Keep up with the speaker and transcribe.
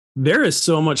There is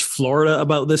so much Florida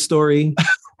about this story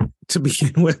to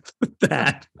begin with.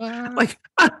 That, like,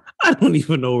 I don't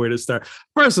even know where to start.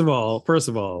 First of all,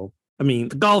 I mean,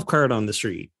 the golf cart on the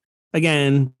street,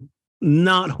 again,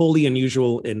 not wholly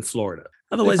unusual in Florida.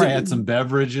 Otherwise, I had some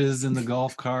beverages in the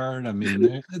golf cart. I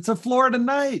mean, it's a Florida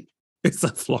night. It's a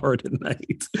Florida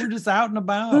night. We're just out and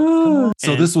about.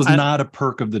 So this was not a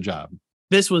perk of the job.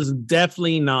 This was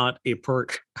definitely not a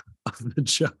perk of the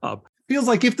job. Feels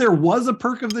like if there was a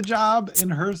perk of the job, in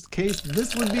her case,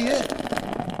 this would be it.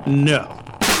 No.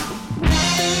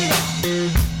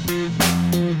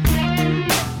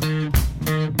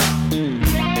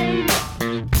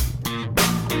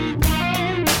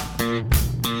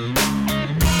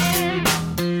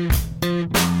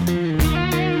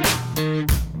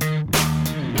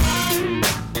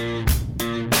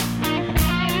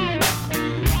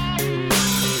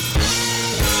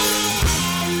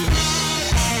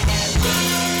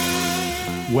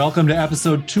 Welcome to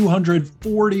episode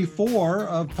 244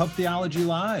 of Pub Theology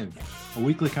Live, a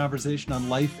weekly conversation on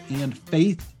life and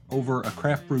faith over a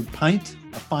craft brewed pint,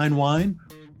 a fine wine,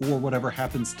 or whatever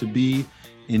happens to be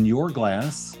in your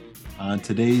glass. On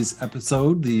today's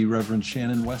episode, the Reverend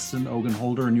Shannon Weston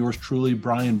Ogenholder and yours truly,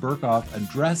 Brian Burkhoff,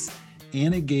 address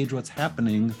and engage what's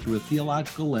happening through a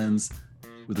theological lens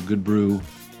with a good brew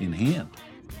in hand.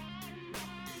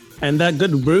 And that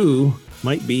good brew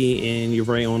might be in your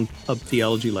very own Pub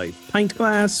Theology Life pint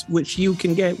glass, which you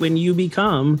can get when you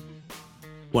become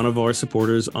one of our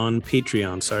supporters on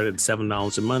Patreon. Started at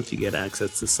 $7 a month. You get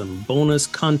access to some bonus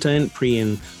content, pre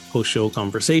and post-show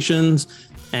conversations,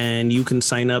 and you can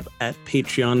sign up at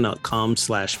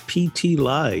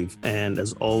patreon.com/PTLive. And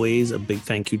as always, a big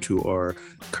thank you to our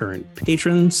current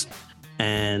patrons.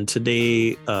 And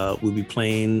today we'll be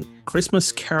playing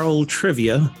Christmas Carol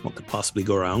trivia. What could possibly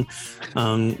go wrong?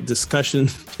 Discussing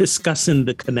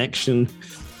the connection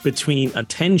between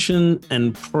attention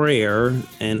and prayer,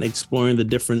 and exploring the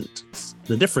difference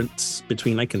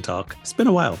between, I can talk. It's been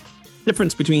a while.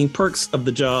 Difference between perks of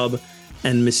the job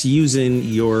and misusing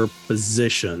your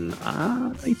position.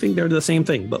 I think they're the same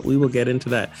thing, but we will get into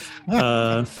that.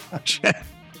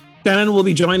 Shannon will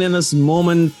be joining us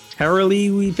momentarily,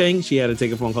 we think. She had to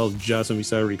take a phone call just when we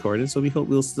started recording, so we hope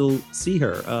we'll still see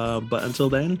her. But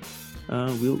until then,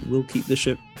 we'll keep the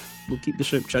ship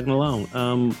chugging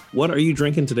along. What are you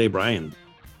drinking today, Brian?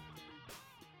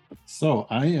 So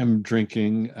I am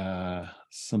drinking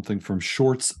something from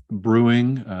Shorts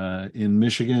Brewing in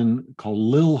Michigan called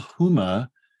Lil Huma,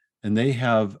 and they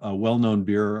have a well-known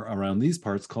beer around these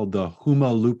parts called the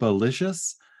Huma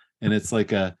Lupalicious, and it's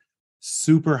like a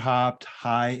super hopped,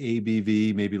 high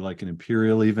ABV, maybe like an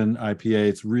Imperial even IPA.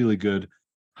 It's really good,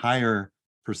 higher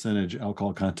percentage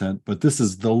alcohol content. But this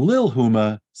is the Lil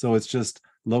Huma, so it's just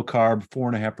low carb,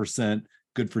 4.5%,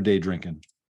 good for day drinking.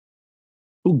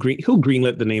 Who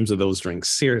greenlit the names of those drinks?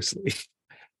 Seriously.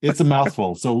 It's a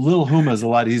mouthful. So Lil Huma is a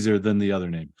lot easier than the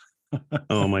other name.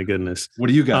 Oh my goodness. What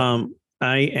do you got?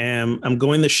 I'm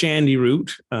going the Shandy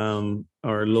route.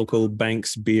 Our local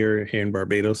Banks beer here in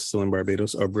Barbados, still in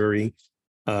Barbados, our brewery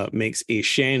makes a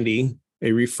Shandy,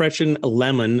 a refreshing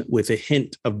lemon with a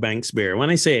hint of Banks beer.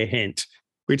 When I say a hint,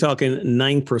 we're talking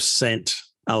 9%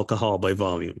 alcohol by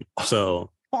volume. So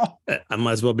I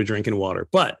might as well be drinking water,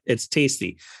 but it's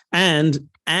tasty. And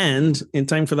in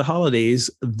time for the holidays,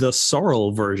 the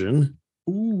sorrel version.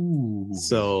 Ooh.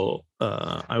 So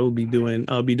I'll be doing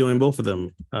both of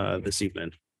them this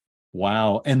evening.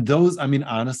 Wow. And those, I mean,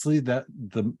 honestly, that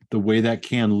the way that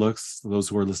can looks, those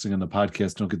who are listening on the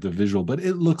podcast don't get the visual, but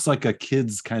it looks like a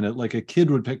kid's kind of like a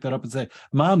kid would pick that up and say,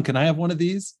 Mom, can I have one of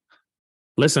these?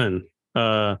 Listen,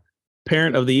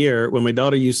 parent of the year, when my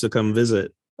daughter used to come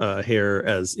visit here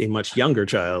as a much younger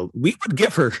child, we would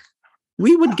give her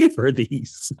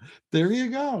these. There you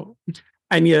go.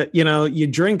 And you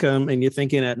drink them and you're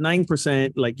thinking at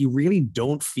 9%, like you really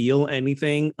don't feel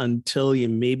anything until you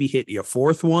maybe hit your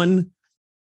fourth one.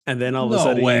 And then all of a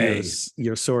sudden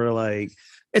you're sort of like,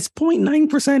 it's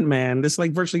 0.9%, man. It's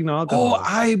like virtually no alcohol.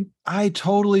 Oh, I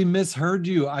totally misheard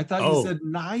you. I thought you said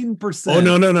 9%. Oh,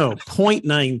 no.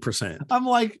 0.9%. I'm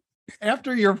like,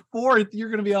 after your fourth, you're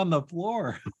going to be on the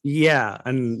floor. Yeah.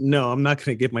 And no, I'm not going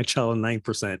to give my child a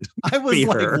 9%. I was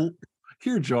beer. Like,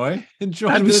 here, Joy,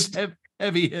 enjoy this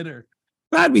heavy hitter.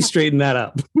 I'd be straightening that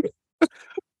up.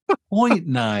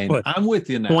 0.9. I'm with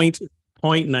you now.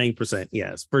 0.9%.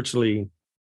 Yes. Virtually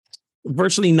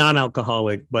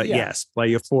non-alcoholic, but yes, by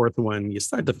your fourth one, you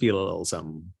start to feel a little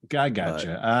something. I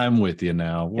gotcha. I'm with you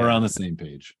now. We're on the same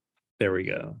page. There we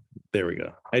go.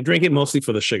 I drink it mostly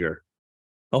for the sugar.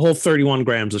 A whole 31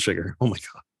 grams of sugar. Oh my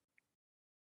God.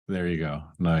 There you go.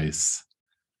 Nice.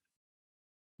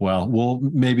 Well, we'll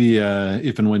maybe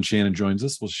if and when Shannon joins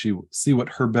us, see what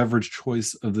her beverage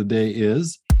choice of the day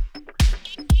is.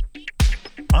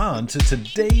 On to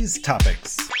today's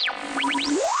topics.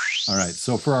 All right.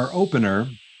 So for our opener,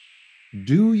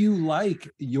 do you like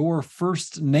your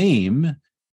first name?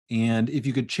 And if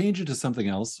you could change it to something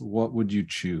else, what would you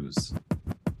choose?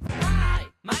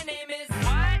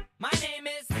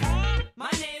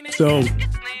 So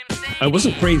I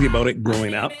wasn't crazy about it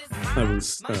growing up. I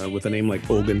was with a name like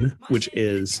Ogun, which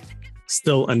is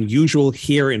still unusual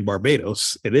here in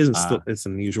Barbados. It isn't still, it's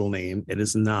an unusual name. It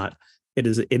is not. It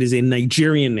is a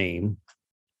Nigerian name.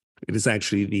 It is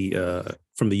actually the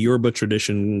from the Yoruba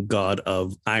tradition, god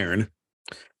of iron.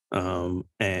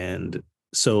 And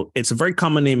so it's a very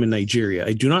common name in Nigeria.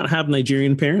 I do not have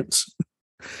Nigerian parents.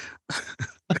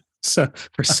 So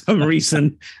for some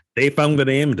reason, they found the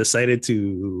name and decided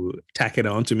to tack it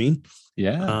on to me.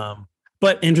 Yeah.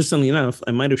 But interestingly enough,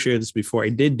 I might have shared this before. I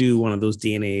did do one of those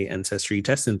DNA ancestry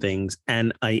testing things,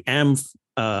 and I am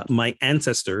my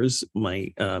ancestors,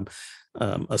 my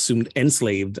assumed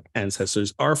enslaved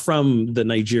ancestors, are from the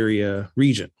Nigeria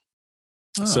region.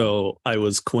 Oh. So I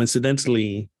was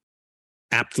coincidentally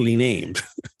aptly named.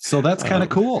 So that's kind of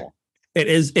cool. It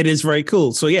is very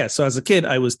cool. So yeah, so as a kid,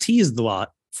 I was teased a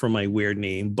lot for my weird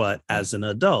name, but as an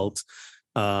adult,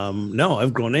 no,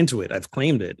 I've grown into it. I've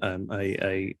claimed it.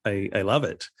 I love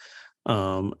it.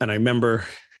 And I remember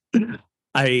when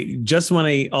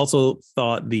I also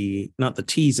thought not the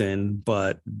teasing,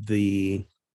 but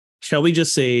shall we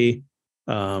just say,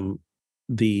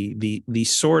 the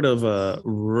sort of a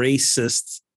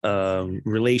racist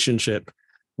relationship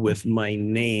with my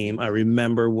name. I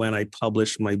remember when I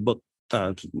published my book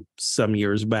some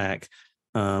years back,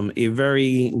 a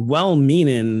very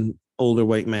well-meaning older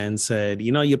white man said,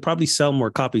 you probably sell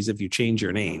more copies if you change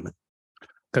your name,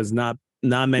 because not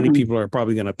many people are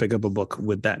probably going to pick up a book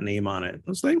with that name on it. I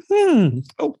was like,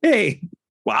 okay,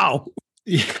 wow,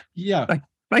 yeah.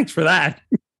 Thanks for that.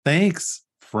 Thanks,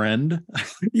 friend.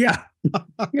 Yeah.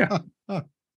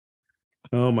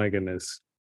 Oh my goodness.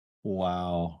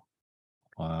 Wow.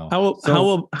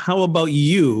 How about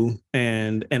you?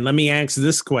 And let me ask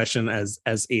this question as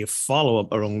a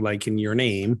follow-up around liking your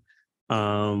name.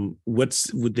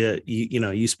 What's with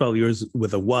you spell yours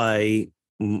with a Y.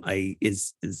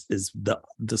 Is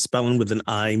the spelling with an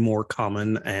I more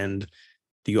common, and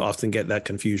do you often get that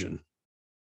confusion?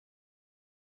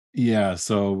 Yeah.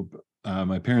 So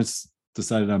my parents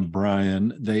decided on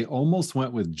Brian. They almost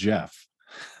went with Jeff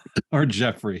or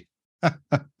Jeffrey.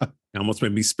 Almost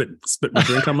made me spit my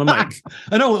drink on my mic.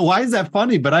 I know. Why is that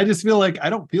funny? But I just feel like I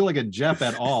don't feel like a Jeff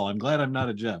at all. I'm glad I'm not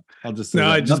a Jeff. I'll just say no.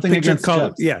 that. I just nothing against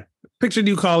Jeff. Yeah, pictured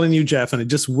you calling you Jeff, and it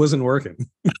just wasn't working.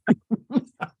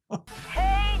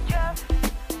 Hey Jeff,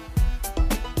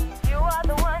 you are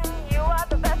the one. You are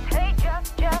the best. Hey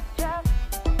Jeff.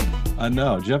 I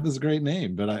know Jeff is a great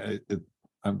name, but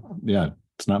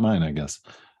it's not mine, I guess.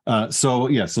 So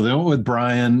they went with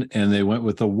Brian, and they went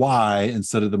with the Y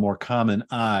instead of the more common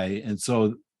I. And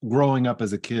so growing up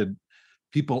as a kid,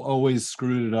 people always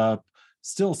screwed it up.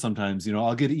 Still sometimes,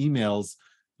 I'll get emails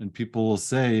and people will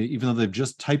say, even though they've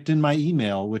just typed in my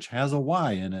email, which has a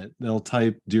Y in it, they'll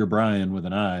type Dear Brian with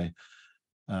an I.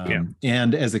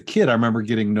 And as a kid, I remember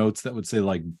getting notes that would say,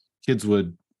 like, kids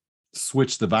would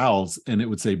switch the vowels and it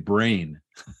would say brain.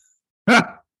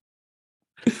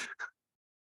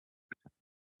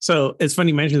 So it's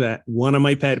funny you mention that. One of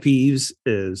my pet peeves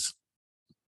is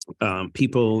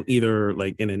people either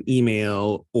like in an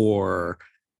email or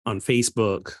on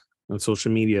Facebook, on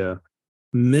social media,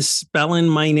 misspelling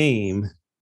my name,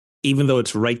 even though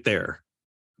it's right there.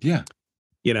 Yeah.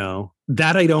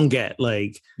 That I don't get.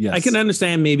 Like, yes. I can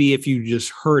understand maybe if you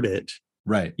just heard it,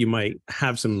 right, you might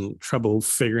have some trouble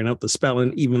figuring out the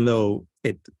spelling, even though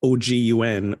it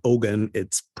Ogun,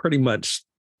 it's pretty much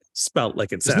spelt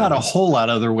like it sounds. There's not a whole lot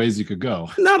of other ways you could go.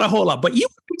 Not a whole lot, but you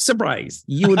would be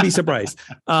surprised.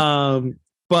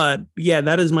 But yeah,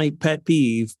 that is my pet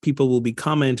peeve. People will be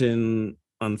commenting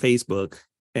on Facebook,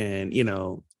 and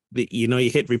you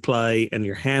hit reply and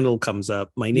your handle comes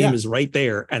up. My name is right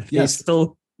there, and they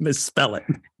still misspell it.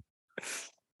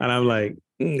 And I'm like,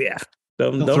 yeah.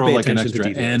 Don't throw pay like an attention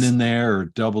extra to N in there or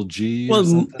double G.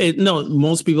 Well, no,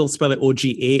 most people spell it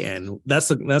OGAN. That's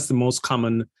the most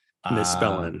common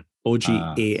misspelling.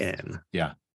 OGAN.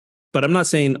 Yeah. But I'm not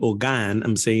saying Ogan.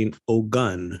 I'm saying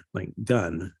Ogun, like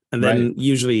gun. And then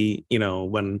usually,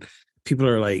 when people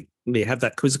are like, they have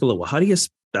that quizzical, well, how do you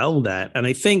spell that? And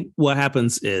I think what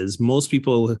happens is most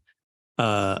people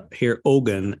hear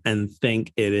Ogun and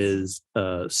think it is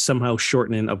somehow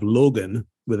shortening of Logan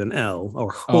with an L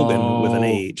or Hogan with an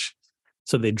H.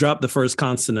 So they drop the first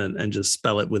consonant and just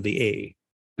spell it with the A.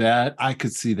 That I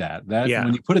could see that. Yeah.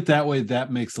 When you put it that way,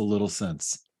 that makes a little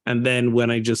sense. And then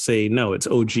when I just say, no, it's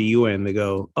OGUN, they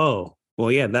go, oh,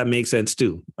 well, yeah, that makes sense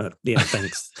too. Yeah,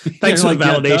 thanks. Thanks for You're the like,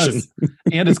 yeah, it validation. does.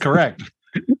 And it's correct.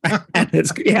 And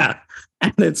it's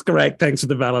correct. Thanks for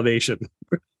the validation.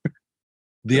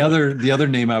 The other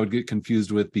name I would get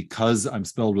confused with, because I'm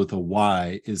spelled with a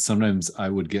Y, is sometimes I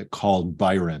would get called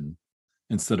Byron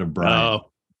instead of Brian.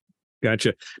 Oh,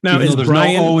 gotcha. Now, Even is though there's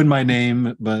Brian, no O in my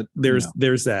name, but there's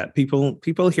that.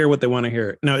 People hear what they want to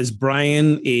hear. Now, is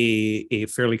Brian a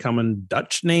fairly common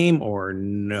Dutch name or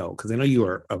no? Because I know you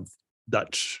are of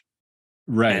Dutch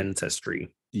right.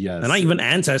 ancestry. Yes. And not even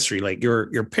ancestry. Like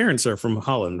your parents are from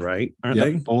Holland, right? Aren't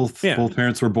they? Both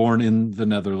parents were born in the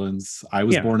Netherlands. I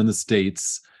was born in the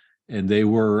States, and they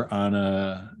were on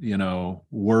a,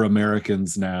 we're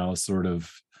Americans now sort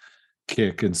of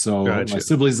kick. And so my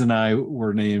siblings and I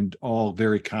were named all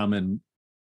very common,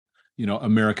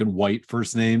 American white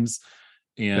first names.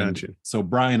 And so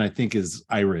Brian, I think, is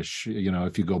Irish,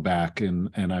 if you go back, and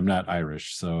I'm not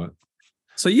Irish. So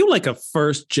you like a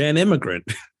first gen immigrant.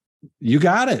 You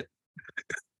got it.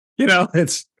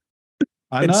 It's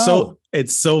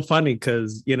so funny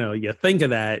because you think of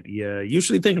that. You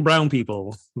usually think of brown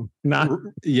people, not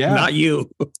you.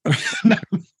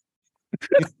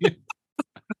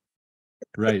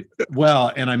 Right.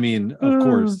 Well, and I mean, of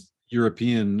course,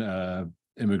 European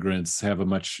immigrants have a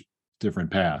much different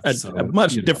path. A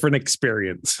much different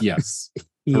experience. Yes.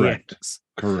 Correct. Yes.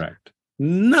 Correct.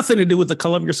 Nothing to do with the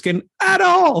color of your skin at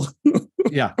all.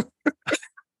 Yeah.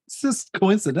 It's just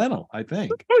coincidental, I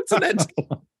think.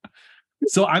 Coincidental.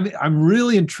 So I'm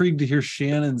really intrigued to hear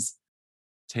Shannon's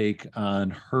take on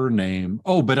her name.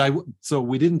 Oh, but so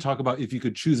we didn't talk about if you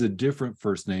could choose a different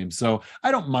first name. So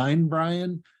I don't mind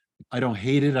Brian. I don't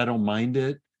hate it. I don't mind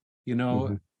it.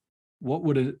 What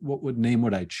name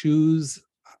would I choose?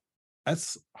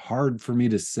 That's hard for me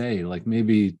to say. Like,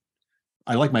 maybe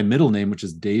I like my middle name, which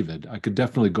is David. I could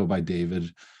definitely go by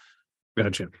David.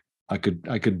 Gotcha. I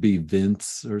could be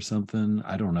Vince or something.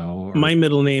 I don't know. My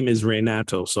middle name is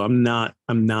Renato, so I'm not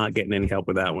getting any help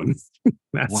with that one.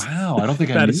 Wow, I don't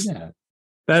think I knew that.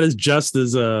 That is just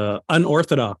as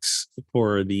unorthodox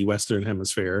for the Western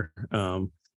Hemisphere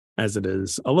as it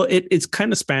is. Although it's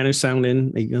kind of Spanish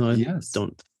sounding. Yes. I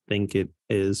don't think it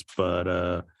is,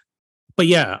 but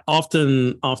yeah,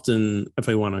 often if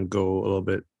I want to go a little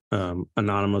bit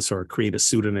anonymous or create a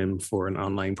pseudonym for an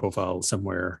online profile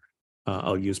somewhere,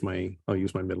 I'll use my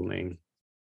middle name.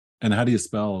 And how do you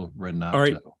spell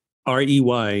Renato?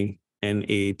 ReYnato.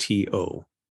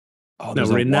 Oh,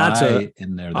 there's Renata Y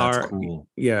in there. That's cool.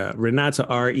 Yeah, Renata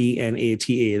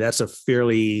Renata. That's a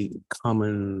fairly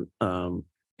common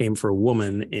name for a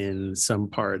woman in some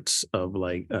parts of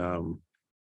like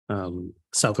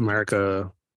South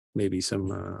America, maybe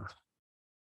some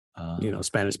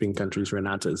Spanish-speaking countries.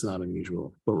 Renata is not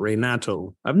unusual, but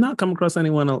Renato, I've not come across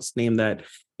anyone else named that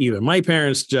either. My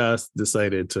parents just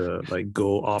decided to like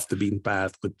go off the beaten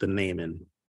path with the naming.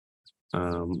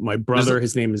 My brother,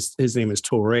 his name is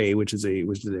Torre, which is a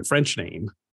French name.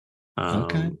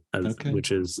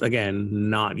 Which is again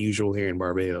not usual here in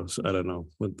Barbados. I don't know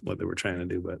what they were trying to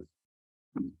do, but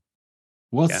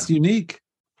it's unique.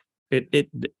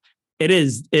 It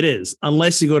is,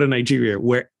 unless you go to Nigeria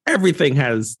where everything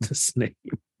has this name.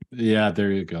 Yeah,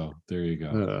 there you go.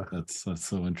 That's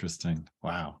so interesting.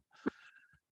 Wow.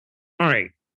 All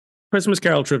right, Christmas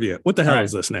Carol trivia. What the hell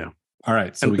is this now? All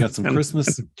right, so we got some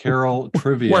Christmas Carol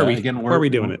trivia. Where are we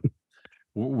doing it?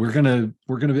 We're gonna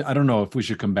be. I don't know if we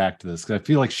should come back to this because I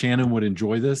feel like Shannon would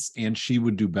enjoy this and she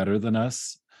would do better than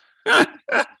us.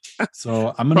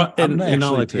 So I'm gonna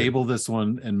actually table this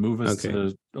one and move us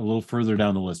to a little further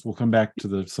down the list. We'll come back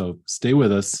to so stay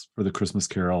with us for the Christmas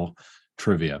Carol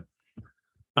trivia.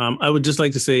 I would just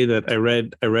like to say that I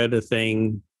read a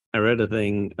thing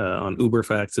on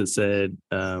UberFacts that said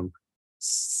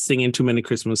singing too many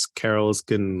Christmas carols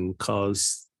can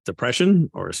cause depression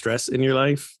or stress in your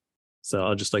life. So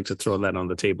I'll just like to throw that on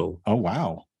the table. Oh,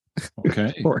 wow.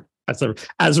 Okay. Or as a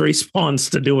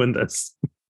response to doing this.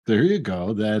 There you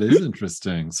go. That is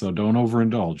interesting. So don't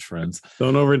overindulge, friends.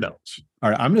 Don't overindulge.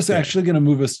 All right. I'm just actually going to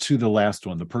move us to the last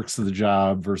one, the perks of the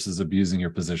job versus abusing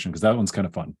your position, because that one's kind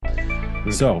of fun.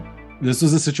 Mm-hmm. So this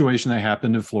was a situation that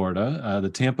happened in Florida. The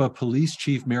Tampa police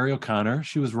chief, Mary O'Connor,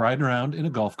 she was riding around in a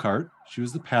golf cart. She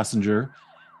was the passenger,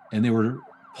 and they were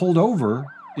pulled over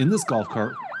in this golf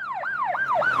cart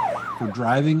for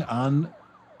driving on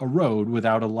a road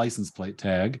without a license plate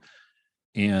tag.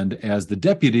 And as the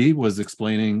deputy was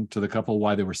explaining to the couple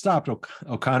why they were stopped,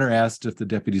 O'Connor asked if the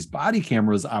deputy's body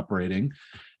camera was operating.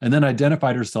 and then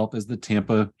identified herself as the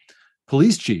Tampa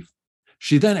police chief.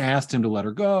 She then asked him to let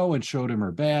her go and showed him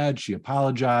her badge. She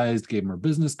apologized, gave him her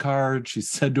business card. She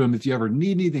said to him, if you ever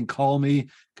need anything, call me,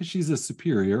 because she's a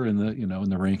superior in the, in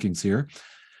the rankings here.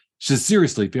 She says,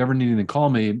 seriously, if you ever need anything, call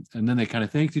me. And then they kind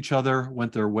of thanked each other,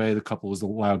 went their way. The couple was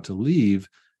allowed to leave.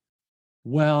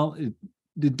 Well,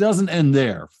 it doesn't end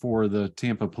there for the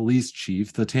Tampa police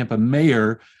chief. The Tampa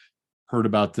mayor heard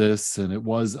about this, and it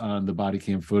was on the body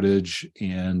cam footage.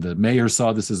 And the mayor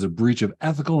saw this as a breach of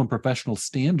ethical and professional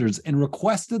standards and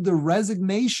requested the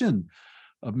resignation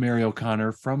of Mary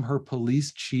O'Connor from her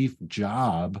police chief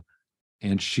job.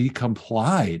 And she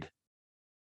complied.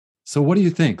 So what do you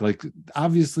think? Like,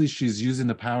 obviously she's using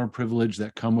the power and privilege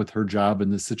that come with her job in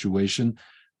this situation,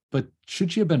 but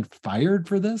should she have been fired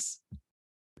for this?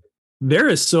 There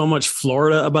is so much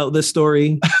Florida about this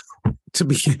story to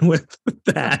begin with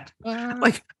that.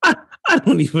 Like, I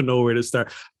don't even know where to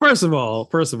start. First of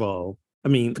all, I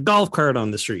mean, the golf cart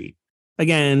on the street,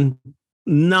 again,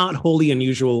 not wholly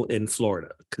unusual in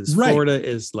Florida, because Florida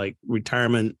is like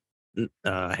retirement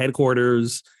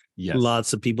headquarters. Yes.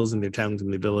 Lots of people's in their towns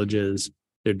and their villages.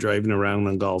 They're driving around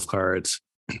on golf carts,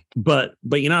 but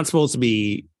you're not supposed to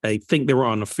be. I think they were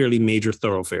on a fairly major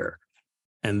thoroughfare,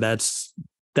 and that's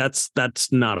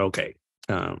not okay,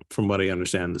 from what I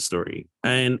understand the story.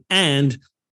 And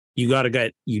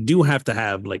you do have to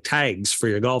have like tags for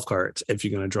your golf carts if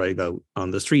you're going to drive out on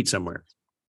the street somewhere.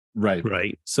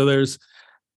 Right. So yes,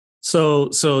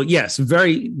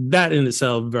 that in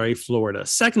itself, very Florida.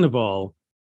 Second of all,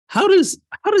 how does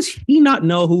he not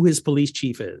know who his police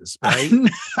chief is? Right.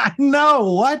 I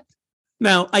know what.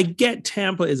 Now I get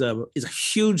Tampa is a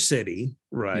huge city,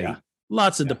 right? Yeah.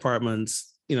 Lots of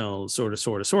departments,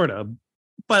 sort of.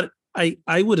 But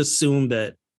I would assume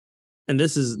that, and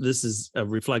this is a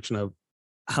reflection of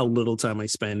how little time I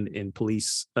spend in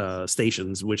police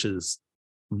stations, which is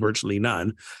virtually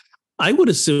none. I would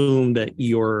assume that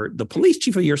the police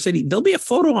chief of your city, there'll be a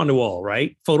photo on the wall,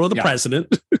 right? Photo of the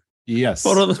president. Yes.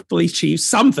 Photo of the police chief,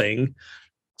 something.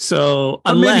 So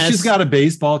maybe she's got a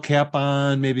baseball cap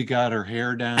on, maybe got her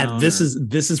hair down. And this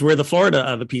is where the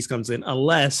Florida the piece comes in,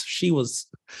 unless she was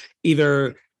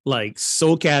either like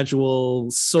so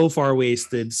casual, so far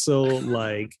wasted, so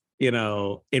like,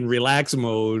 in relax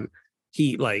mode,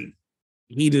 he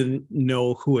didn't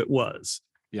know who it was.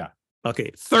 Yeah.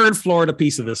 Okay. Third Florida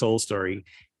piece of this whole story.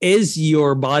 Is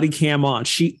your body cam on?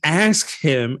 She asked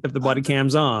him if the body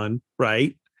cam's on,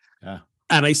 right? Yeah.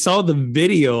 And I saw the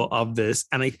video of this,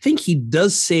 and I think he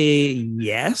does say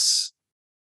yes,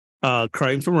 correct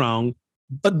me if I'm wrong,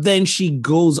 but then she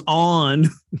goes on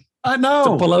I know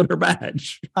to pull out her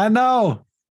badge. I know.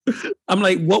 I'm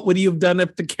like, what would you have done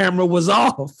if the camera was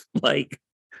off? Like,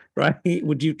 right?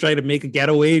 Would you try to make a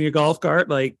getaway in your golf cart?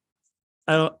 Like,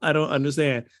 I don't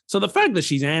understand. So the fact that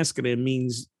she's asking it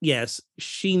means, yes,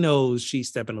 she knows she's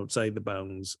stepping outside the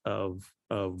bounds of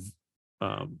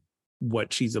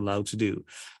what she's allowed to do.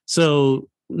 So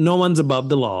no one's above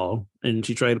the law, and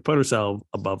she tried to put herself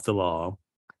above the law.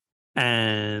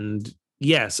 And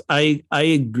yes, I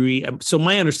agree. So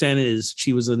my understanding is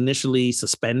she was initially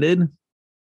suspended,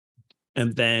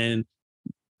 and then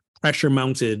pressure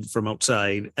mounted from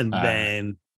outside, and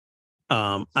then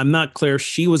I'm not clear.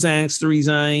 She was asked to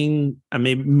resign. I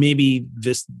maybe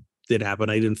this did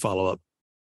happen. I didn't follow up.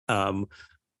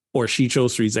 Or she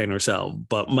chose to resign herself.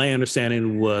 But my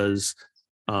understanding was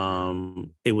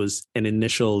it was an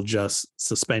initial just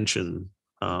suspension.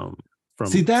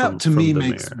 To me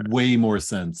makes way more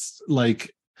sense.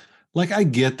 Like I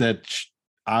get that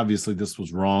obviously this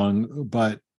was wrong,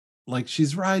 but like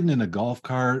she's riding in a golf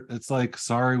cart. It's like,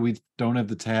 sorry, we don't have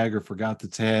the tag or forgot the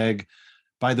tag.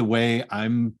 By the way,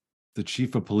 I'm the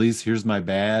chief of police. Here's my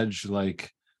badge.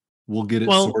 Like, we'll get it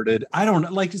sorted. I don't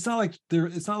know. Like, it's not like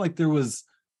there was,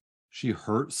 she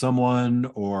hurt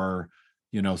someone or,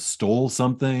 stole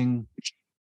something.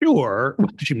 Sure.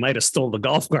 She might have stole the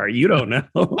golf cart. You don't know.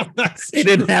 It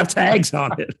didn't have tags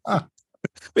on it.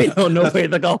 We don't know where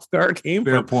the golf cart came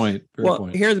from. Fair point.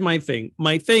 Here's my thing.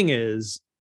 My thing is,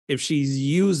 if she's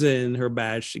using her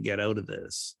badge to get out of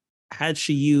this, had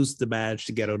she used the badge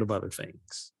to get out of other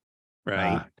things?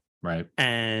 Right. Right.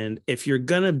 And if you're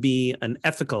going to be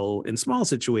unethical in small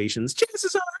situations,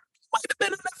 chances are you might have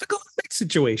been unethical in big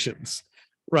situations.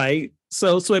 Right.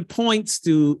 So it points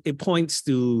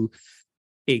to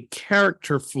a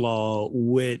character flaw,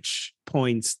 which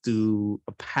points to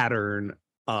a pattern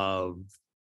of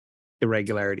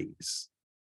irregularities.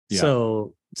 Yeah.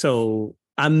 So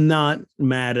I'm not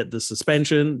mad at the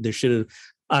suspension. There should have.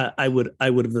 I would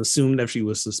have assumed if she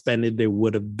was suspended, there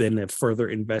would have been a further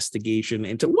investigation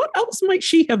into what else might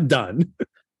she have done.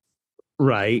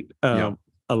 right? Yeah.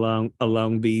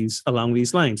 Along these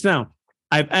lines. Now,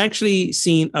 I've actually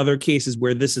seen other cases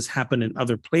where this has happened in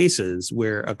other places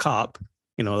where a cop,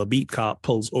 a beat cop,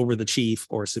 pulls over the chief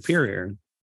or superior,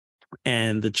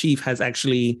 and the chief has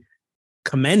actually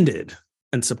commended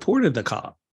and supported the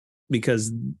cop,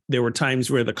 because there were times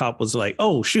where the cop was like,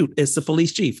 "Oh shoot, it's the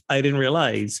police chief. I didn't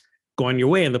realize." Go on your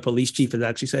way, and the police chief has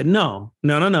actually said, "No,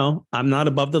 I'm not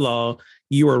above the law.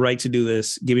 You are right to do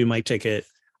this. Give me my ticket."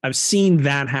 I've seen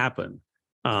that happen,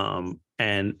 and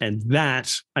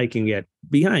that I can get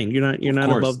behind. You're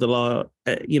not above the law,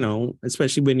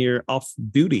 especially when you're off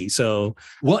duty. So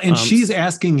and she's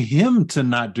asking him to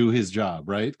not do his job,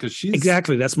 right? Because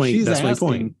exactly that's my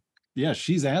point. Yeah,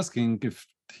 she's asking if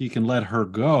he can let her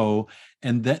go,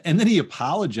 and then he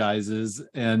apologizes,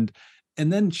 and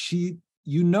then she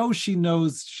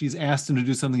knows she's asked him to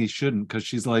do something he shouldn't, because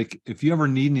she's like, if you ever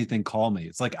need anything, call me.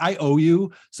 It's like, I owe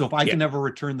you, so if I can never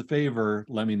return the favor,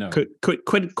 let me know.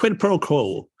 Quid pro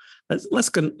quo. Let's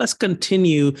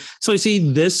continue. So you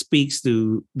see, this speaks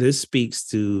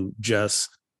to just,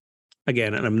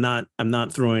 again, and I'm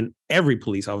not throwing every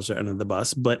police officer under the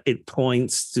bus, but it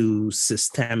points to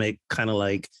systemic kind of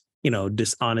like,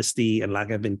 dishonesty and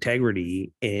lack of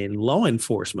integrity in law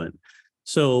enforcement.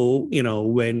 So,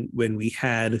 when we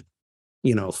had,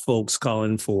 folks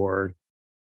calling for,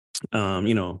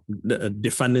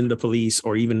 defunding the police,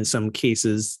 or even in some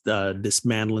cases,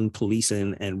 dismantling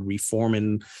policing and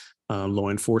reforming law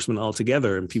enforcement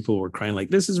altogether, and people were crying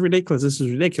like, "This is ridiculous. This is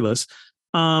ridiculous."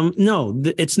 No,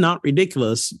 it's not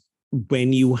ridiculous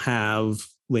when you have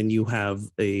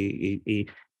a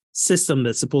system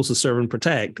that's supposed to serve and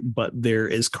protect, but there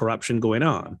is corruption going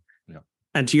on.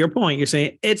 And to your point, you're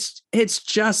saying it's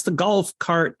just a golf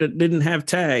cart that didn't have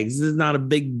tags. This is not a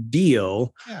big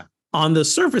deal. Yeah. On the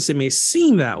surface, it may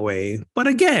seem that way, but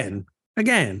again,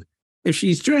 if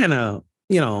she's trying to,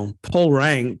 pull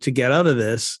rank to get out of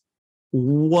this,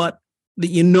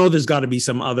 there's got to be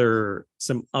some other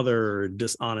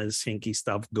dishonest, hinky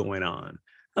stuff going on.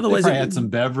 Otherwise, I had some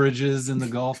beverages in the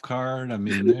golf cart. I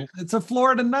mean, it's a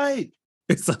Florida night.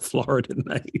 It's a Florida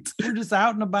night. We're just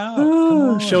out and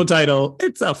about. Show title: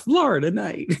 It's a Florida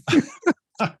night.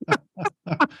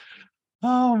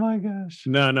 Oh my gosh.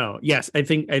 No. Yes, I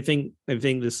think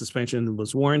the suspension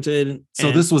was warranted.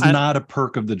 So this was not a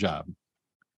perk of the job.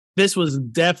 This was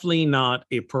definitely not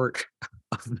a perk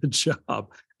of the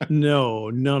job.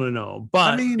 No.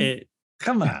 But I mean,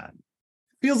 come on.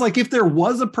 Feels like if there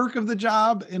was a perk of the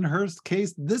job in her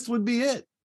case, this would be it.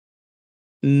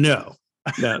 No.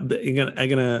 I'm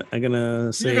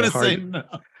gonna say no.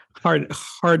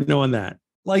 hard no on that.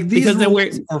 Like, these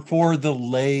rules are for the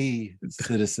lay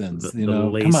citizens, the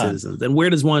lay citizens. And where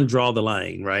does one draw the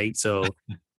line, right? So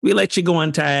we let you go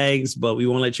on tags, but we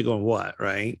won't let you go on what,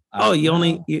 right? You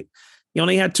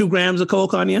only had 2 grams of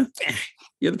coke on you.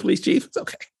 You're the police chief. It's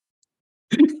okay.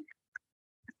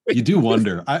 You do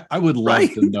wonder. I would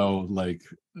love to know. Like,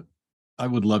 I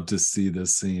would love to see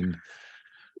this scene.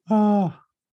 Oh.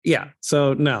 Yeah.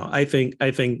 So no, I think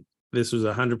this was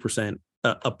 100%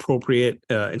 appropriate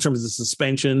in terms of the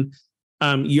suspension.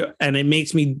 And it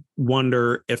makes me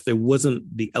wonder if there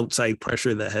wasn't the outside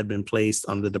pressure that had been placed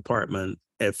on the department,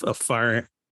 if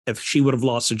she would have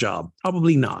lost her job.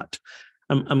 Probably not.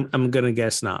 I'm gonna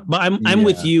guess not. But I'm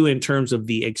with you in terms of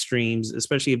the extremes,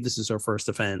 especially if this is her first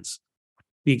offense.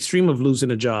 The extreme of losing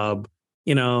a job,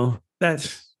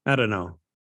 that I don't know.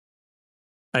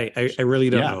 I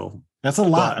really don't know. That's a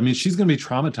lot. I mean, she's going to be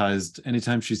traumatized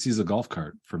anytime she sees a golf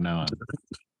cart from now on.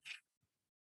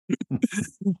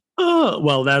 Oh,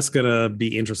 well, that's going to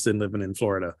be interesting living in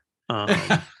Florida.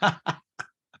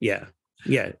 Yeah.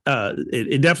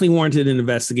 It definitely warranted an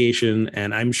investigation,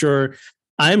 and I'm sure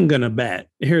I'm going to bet.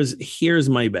 Here's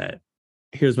my bet.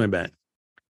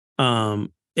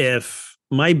 If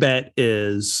my bet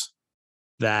is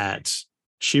that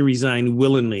she resigned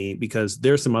willingly because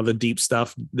there's some other deep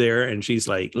stuff there, and she's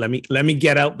like, let me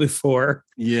get out before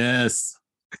any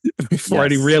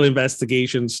real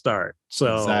investigations start.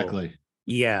 So exactly.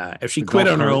 Yeah, if she quit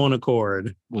on her own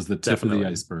accord, was the tip of the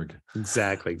iceberg.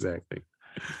 Exactly.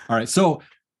 All right. So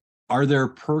are there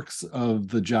perks of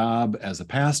the job as a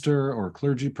pastor or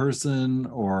clergy person,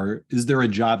 or is there a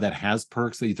job that has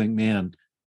perks that you think, man,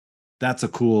 that's a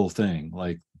cool thing?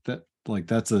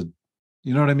 That's a,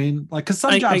 you know what I mean? Like, because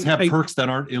some jobs have perks that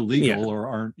aren't illegal or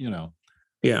aren't,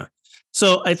 Yeah.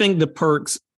 So I think the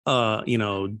perks,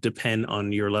 depend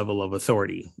on your level of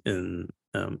authority in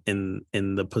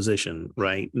the position,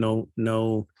 right? No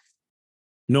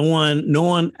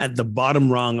one at the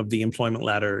bottom rung of the employment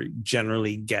ladder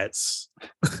generally gets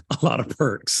a lot of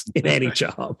perks in any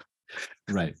job.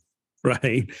 Right.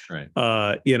 right? Right.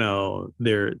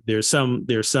 There's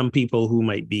some people who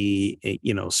might be,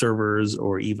 servers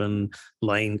or even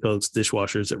line cooks,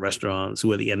 dishwashers at restaurants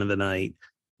who at the end of the night,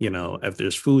 if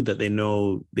there's food that they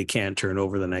know they can't turn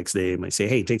over the next day, might say,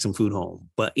 hey, take some food home.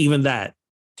 But even that,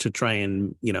 to try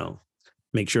and,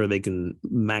 make sure they can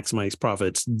maximize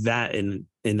profits, that in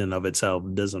and of itself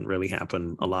doesn't really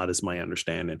happen a lot, is my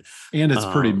understanding. And it's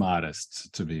pretty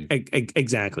modest, to be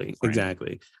exactly frank.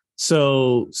 exactly.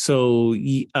 So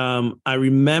I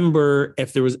remember,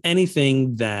 if there was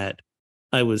anything that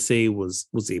I would say was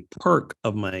a perk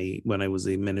of when I was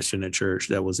a minister in a church,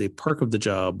 that was a perk of the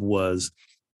job, was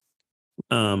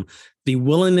the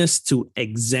willingness to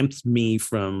exempt me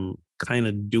from kind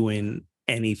of doing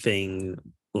anything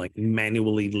like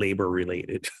manually labor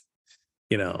related.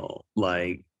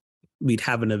 Like we'd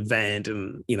have an event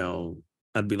and,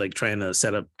 I'd be like trying to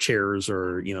set up chairs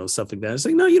or, stuff like that. It's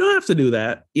like, no, you don't have to do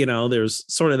that. There's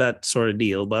sort of that sort of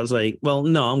deal. But I was like, well,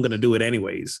 no, I'm going to do it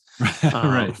anyways.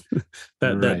 Right.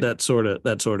 That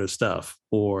sort of stuff.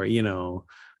 Or,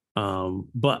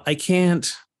 but I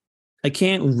can't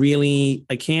really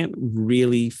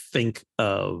think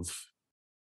of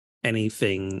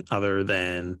anything other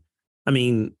than,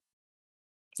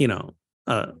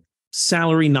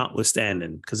 salary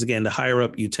notwithstanding, because again, the higher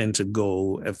up you tend to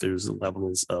go, if there's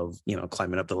levels of,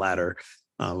 climbing up the ladder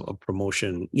of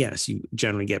promotion, yes, you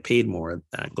generally get paid more.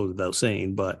 That goes without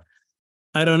saying, but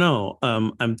I don't know.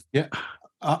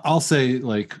 I'll say,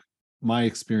 like, my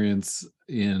experience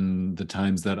in the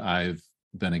times that I've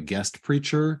been a guest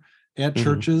preacher at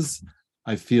churches,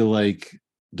 I feel like,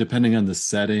 depending on the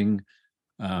setting,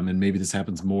 and maybe this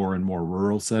happens more in more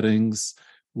rural settings,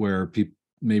 where people,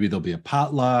 maybe there'll be a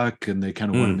potluck and they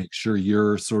kind of want to make sure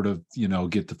you're sort of,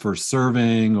 get the first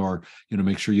serving, or,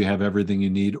 make sure you have everything you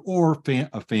need, or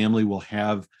a family will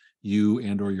have you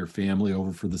and or your family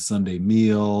over for the Sunday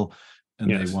meal, and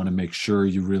they want to make sure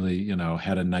you really,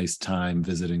 had a nice time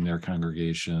visiting their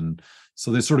congregation.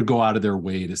 So they sort of go out of their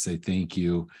way to say thank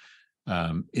you.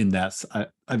 I've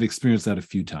experienced that a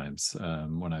few times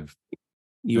when I've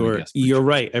you're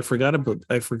right. I forgot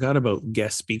about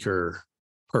guest speaker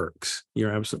perks.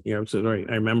 You're absolutely right.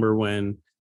 I remember when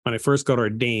I first got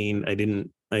ordained, I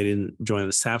didn't join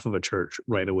the staff of a church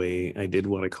right away. I did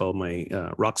what I call my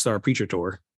Rockstar Preacher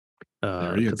Tour.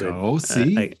 There you go.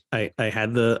 See, I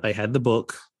had the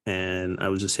book, and I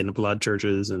was just hitting up a lot of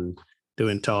churches and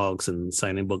doing talks and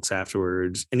signing books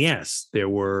afterwards. And yes, there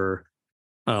were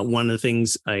one of the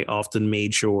things I often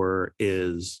made sure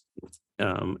is,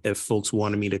 if folks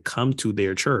wanted me to come to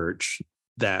their church,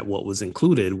 that what was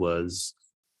included was,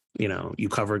 you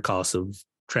covered costs of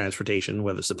transportation,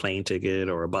 whether it's a plane ticket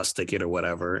or a bus ticket or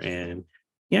whatever. And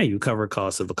you cover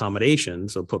costs of accommodation.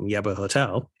 So put me up at a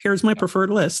hotel. Here's my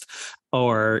preferred list.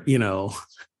 Or,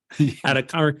 at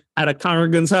a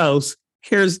congregant's house,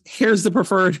 here's the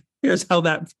preferred, here's how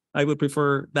that I would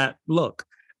prefer that look.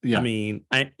 Yeah.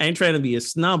 I ain't trying to be a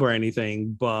snob or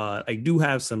anything, but I do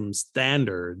have some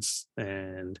standards.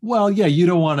 And you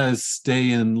don't want to stay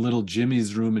in little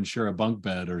Jimmy's room and share a bunk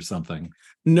bed or something.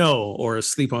 No, or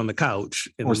sleep on the couch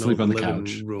sleep on the living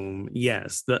couch room.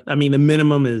 Yes. The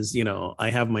minimum is,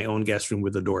 I have my own guest room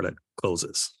with the door that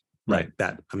closes. Right. Like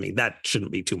that. That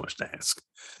shouldn't be too much to ask.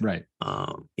 Right.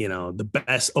 My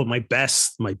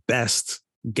best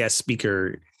guest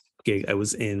speaker gig, I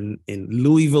was in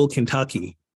Louisville,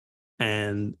 Kentucky.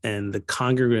 And the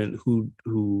congregant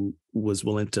who was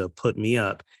willing to put me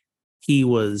up, he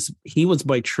was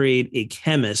by trade a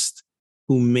chemist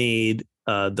who made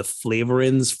the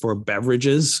flavorings for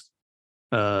beverages.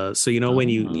 So when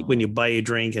you buy a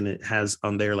drink and it has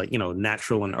on there, like,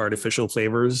 natural and artificial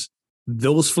flavors,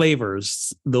 those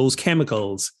flavors, those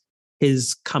chemicals,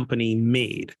 his company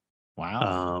made.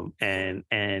 Wow.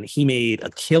 And he made a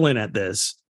killing at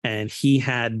this. And he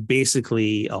had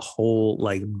basically a whole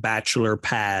like bachelor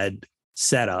pad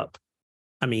setup.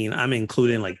 I'm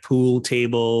including like pool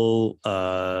table.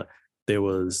 There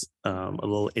was a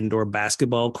little indoor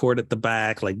basketball court at the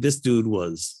back. Like, this dude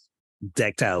was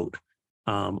decked out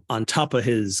on top of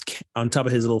his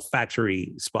little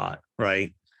factory spot,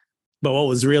 right? But what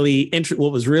was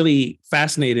really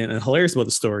fascinating and hilarious about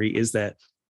the story is that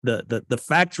the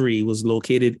factory was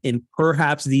located in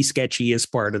perhaps the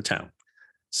sketchiest part of town.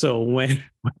 So when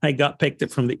I got picked up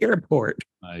from the airport,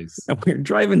 nice, and we were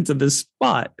driving to this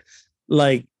spot,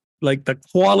 like the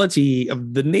quality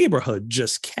of the neighborhood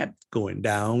just kept going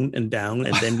down and down.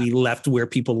 And then we left where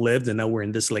people lived, and now we're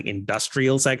in this like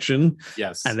industrial section.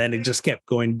 Yes. And then it just kept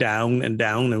going down and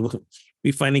down. And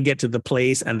we finally get to the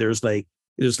place, and there's like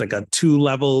a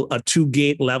 2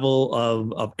 gate level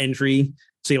of entry.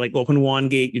 So you like open one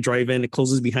gate, you drive in, it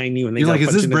closes behind you, and then You're like,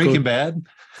 is this Breaking code. Bad?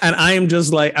 And I am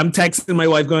just like, I'm texting my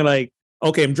wife, going like,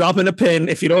 okay, I'm dropping a pin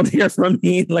if you don't hear from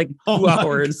me in like 2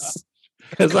 hours,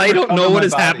 because I don't know what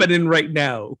is happening right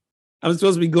now. I'm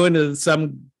supposed to be going to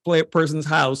some person's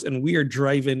house, and we are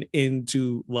driving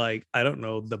into like, I don't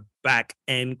know, the back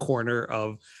end corner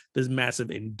of this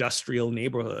massive industrial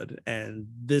neighborhood, and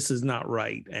this is not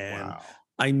right. And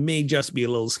I may just be a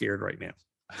little scared right now.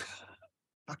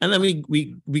 And then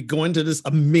we go into this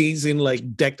amazing,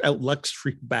 like, decked out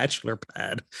luxury bachelor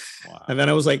pad. Wow. And then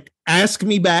I was like, ask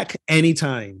me back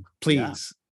anytime, please. Yeah.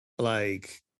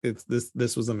 Like, it's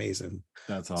this was amazing.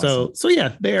 That's awesome. So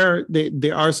yeah, there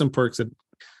are some perks that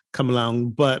come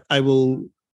along, but I will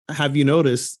have you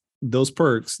notice those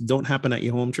perks don't happen at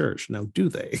your home church. Now, do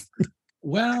they?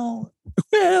 Well,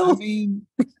 I mean,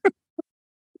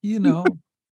 you know,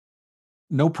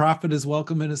 no prophet is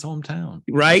welcome in his hometown,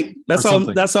 right? That's all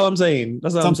I'm saying.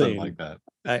 That's all I'm saying. Like that.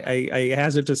 I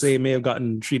hazard to say it may have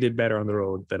gotten treated better on the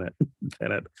road than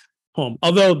at home.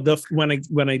 Although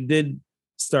when I did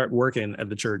start working at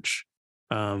the church,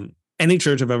 any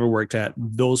church I've ever worked at,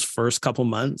 those first couple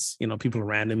months, you know, people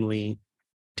randomly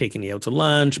taking you out to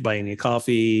lunch, buying you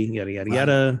coffee, yada yada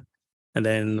yada, and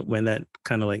then when that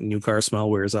kind of like new car smell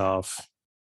wears off,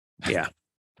 yeah.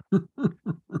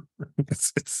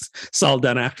 It's all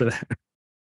done after that.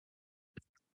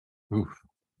 Oof.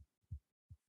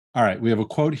 All right, we have a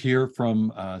quote here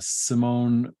from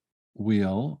Simone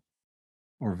Weil,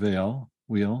 or Vale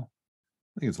Wheel.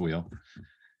 I think it's Wheel.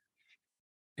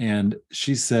 And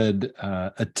she said,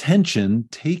 attention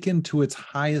taken to its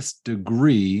highest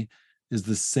degree is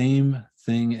the same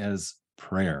thing as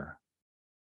prayer.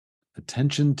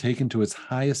 Attention taken to its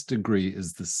highest degree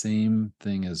is the same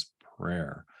thing as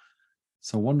prayer.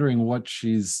 So wondering what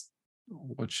she's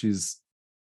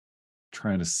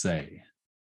trying to say.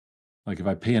 Like, if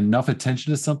I pay enough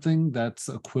attention to something, that's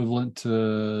equivalent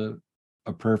to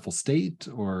a prayerful state,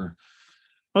 or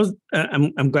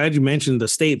I'm glad you mentioned the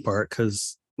state part,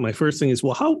 because my first thing is,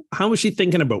 well, how is she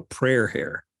thinking about prayer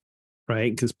here?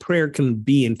 Right? Because prayer can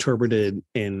be interpreted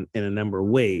in a number of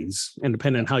ways. And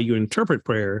depending on how you interpret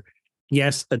prayer,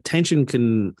 yes, attention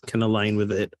can align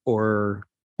with it or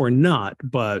not.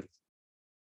 But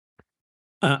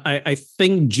I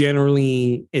think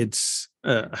generally it's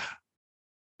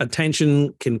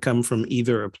attention can come from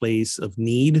either a place of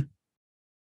need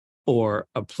or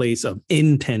a place of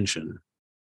intention,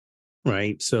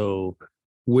 right? So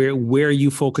where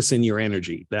you focus in your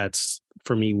energy, that's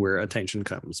for me where attention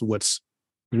comes.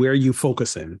 Where you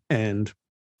focus in. And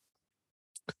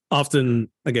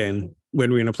often, again,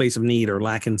 when we're in a place of need or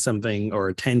lacking something, or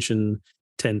attention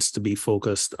tends to be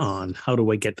focused on, how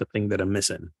do I get the thing that I'm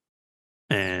missing?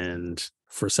 And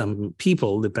for some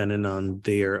people, depending on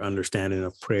their understanding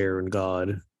of prayer and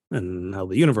God and how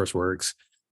the universe works,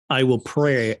 I will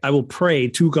pray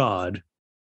to God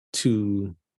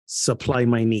to supply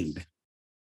my need.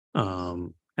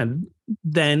 And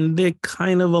then they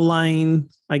kind of align,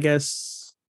 I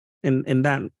guess, in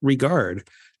that regard.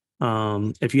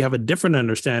 If you have a different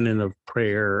understanding of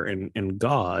prayer and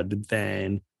God,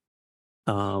 then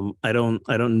I don't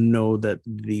know that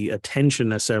the attention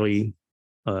necessarily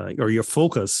or your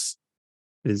focus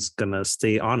is gonna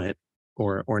stay on it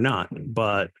or not.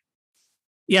 But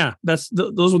yeah, those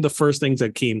were the first things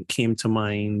that came to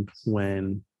mind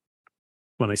when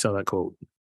I saw that quote.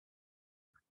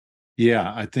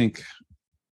 Yeah, I think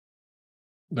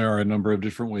there are a number of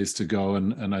different ways to go,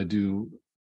 and I do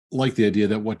like the idea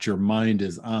that what your mind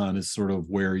is on is sort of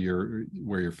where your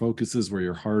focus is, where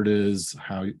your heart is,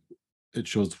 how it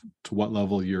shows to what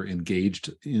level you're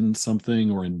engaged in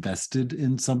something or invested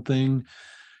in something.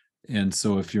 And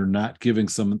so if you're not giving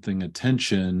something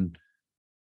attention,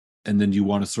 and then you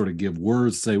want to sort of give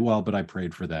words, say, well, but I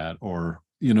prayed for that, or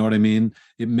you know what I mean?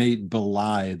 It may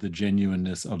belie the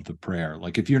genuineness of the prayer.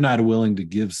 Like, if you're not willing to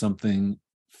give something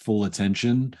full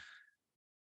attention,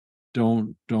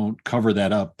 don't cover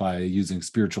that up by using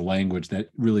spiritual language that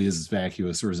really is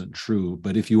vacuous or isn't true.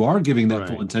 But if you are giving that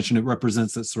full attention, it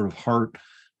represents that sort of heart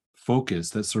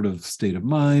focus, that sort of state of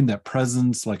mind, that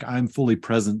presence. Like, I'm fully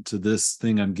present to this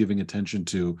thing I'm giving attention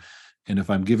to. And if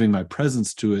I'm giving my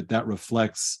presence to it, that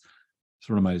reflects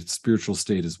sort of my spiritual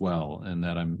state as well. And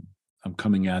that I'm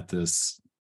coming at this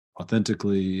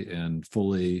authentically and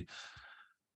fully.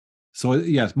 So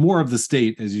yes, more of the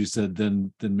state, as you said,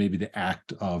 than maybe the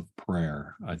act of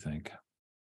prayer, I think.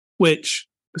 Which,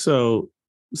 so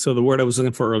the word I was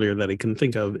looking for earlier that I couldn't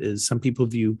think of is, some people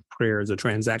view prayer as a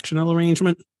transactional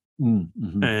arrangement.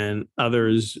 Mhm. and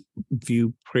others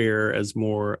view prayer as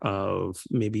more of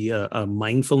maybe a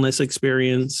mindfulness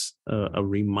experience, a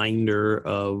reminder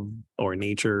of our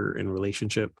nature and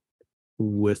relationship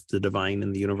with the divine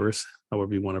and the universe,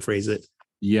 however you want to phrase it.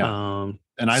 Yeah. Um,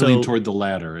 And I lean so toward the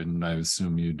latter, and I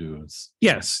assume you do.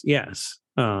 yes.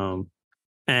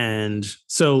 And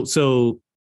so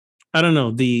I don't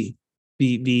know, the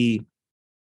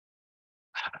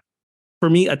for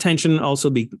me, attention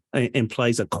also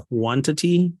implies a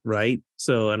quantity, right?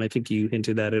 So, and I think you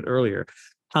hinted at it earlier.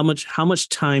 How much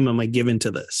time am I given to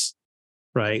this,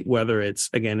 right? Whether it's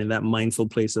again in that mindful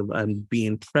place of I'm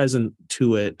being present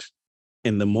to it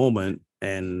in the moment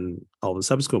and all the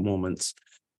subsequent moments,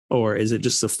 or is it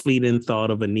just a fleeting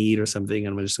thought of a need or something,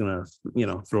 and I'm just gonna,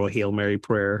 throw a Hail Mary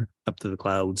prayer up to the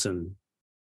clouds and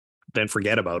then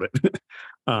forget about it.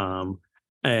 um,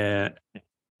 uh,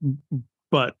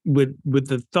 but with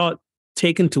the thought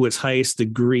taken to its highest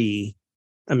degree,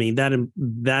 I mean that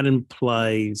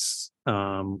implies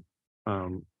ongoing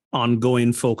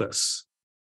focus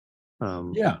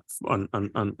Yeah.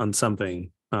 on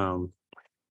something.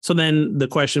 So then the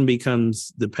question becomes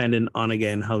dependent on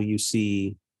again how you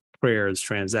see prayer as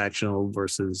transactional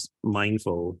versus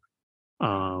mindful.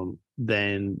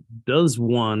 Then does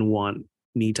one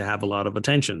need to have a lot of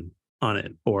attention on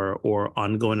it or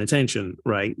ongoing attention,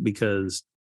 right? Because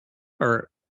or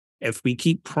if we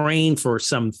keep praying for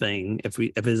something, if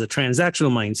it's a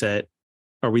transactional mindset,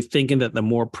 are we thinking that the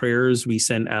more prayers we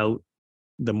send out,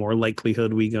 the more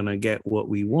likelihood we're gonna get what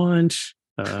we want?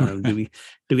 Do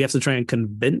we have to try and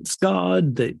convince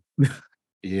God that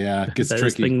Yeah, it gets that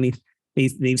this tricky. thing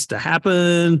needs to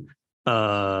happen?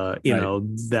 Right.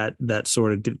 That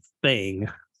sort of thing,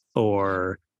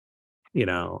 or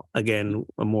again,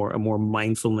 a more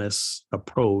mindfulness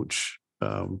approach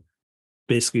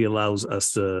basically allows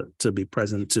us to be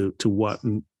present to what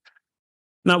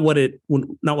not what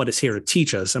it's here to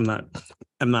teach us.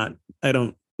 I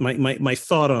don't my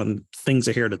thought on things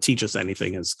are here to teach us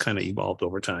anything has kind of evolved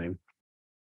over time.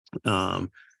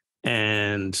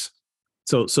 And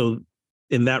so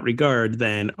in that regard,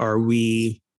 then are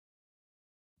we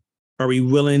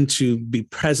willing to be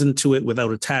present to it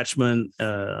without attachment,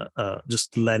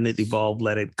 just letting it evolve,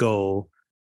 let it go?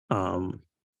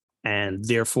 And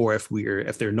therefore, if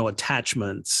there are no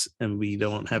attachments and we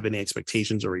don't have any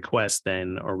expectations or requests,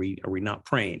 then are we not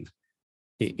praying?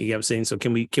 You know what I'm saying? So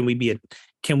can we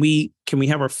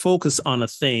have our focus on a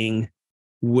thing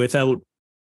without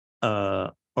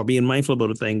or being mindful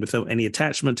about a thing without any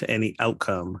attachment to any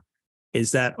outcome?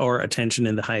 Is that our attention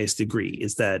in the highest degree?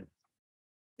 Is that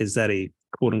a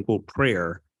quote unquote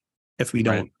prayer if we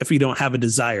don't have a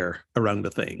desire around the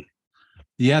thing?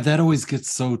 Yeah, that always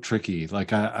gets so tricky.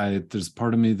 Like I there's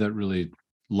part of me that really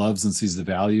loves and sees the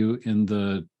value in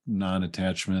the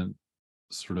non-attachment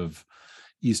sort of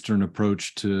Eastern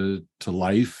approach to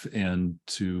life and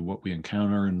to what we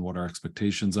encounter and what our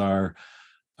expectations are.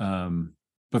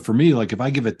 But for me, like if I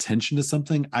give attention to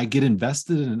something, I get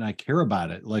invested in it and I care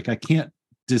about it. Like I can't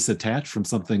disattach from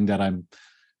something that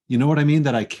you know what I mean,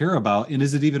 that I care about. And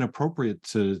is it even appropriate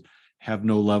to have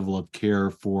no level of care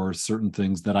for certain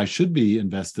things that I should be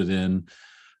invested in?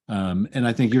 And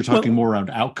I think you're talking more around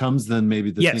outcomes than maybe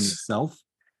the thing itself.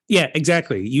 Yeah,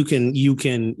 exactly. You can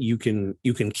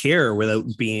care without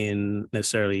being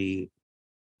necessarily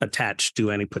attached to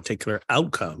any particular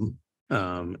outcome.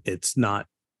 It's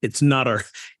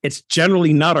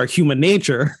generally not our human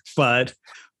nature, but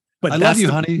I love you,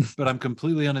 honey, but I'm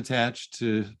completely unattached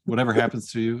to whatever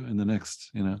happens to you in the next,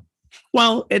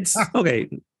 Well, it's okay.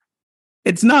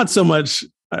 It's not so much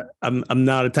I'm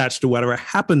not attached to whatever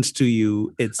happens to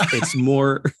you. It's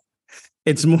more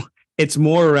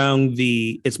around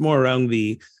the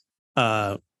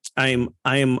I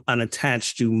am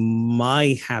unattached to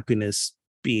my happiness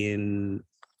being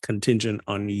contingent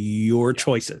on your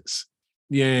choices.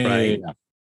 Yeah, right. Yeah.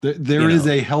 There is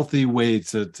a healthy way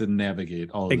to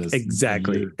navigate all of this.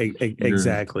 Exactly.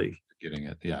 Exactly. Getting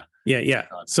it. Yeah. Yeah.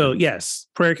 So yes,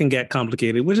 prayer can get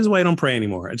complicated, which is why I don't pray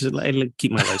anymore. I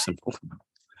keep my life simple.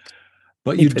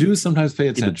 But you do sometimes pay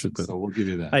attention, so we'll give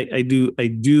you that. I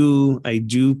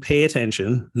do pay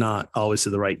attention, not always to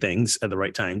the right things at the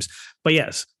right times, but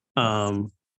yes.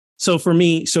 So for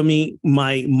me,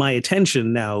 my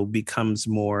attention now becomes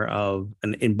more of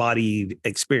an embodied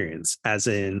experience, as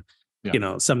in,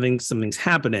 something's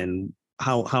happening.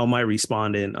 How am I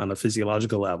responding on a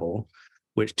physiological level,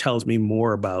 which tells me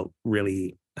more about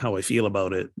really how I feel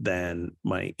about it than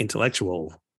my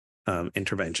intellectual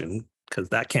intervention, because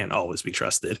that can't always be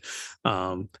trusted.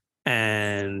 And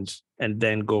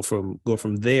then go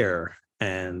from there.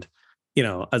 And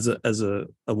as a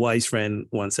wise friend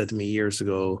once said to me years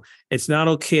ago, it's not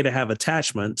okay to have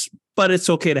attachments, but it's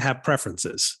okay to have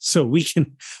preferences. So we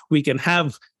can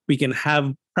have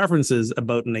preferences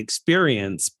about an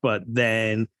experience, but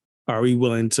then are we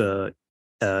willing to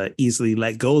easily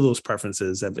let go of those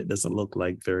preferences if it doesn't look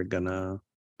like they're gonna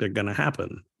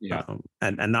happen? Yeah.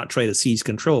 And not try to seize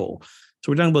control.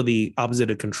 So we're talking about the opposite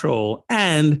of control,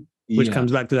 and which Yeah.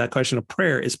 comes back to that question of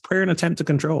prayer. Is prayer an attempt to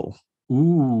control?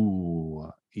 Ooh,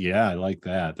 yeah, I like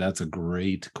that. That's a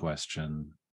great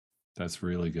question. That's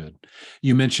really good.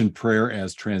 You mentioned prayer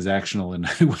as transactional, and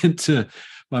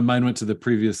my mind went to the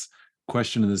previous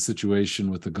question in the situation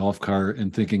with the golf cart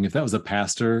and thinking if that was a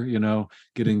pastor,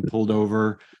 getting pulled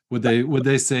over, would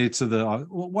they say to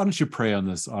why don't you pray on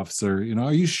this, officer?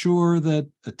 Are you sure that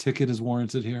a ticket is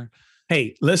warranted here?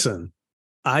 Hey, listen,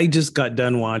 I just got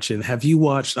done watching. Have you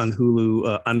watched on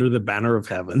Hulu Under the Banner of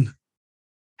Heaven?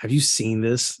 Have you seen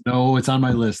this? No, it's on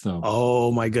my list though.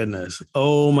 Oh my goodness.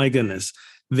 Oh my goodness.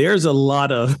 There's a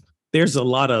lot of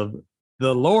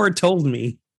the Lord told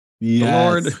me.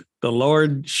 Yes. The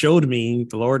Lord showed me,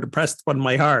 the Lord impressed upon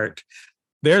my heart.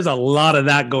 There's a lot of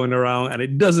that going around, and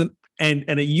it doesn't, and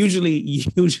it usually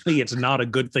it's not a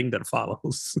good thing that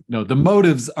follows. No, the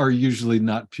motives are usually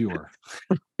not pure.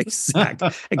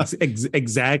 Exactly.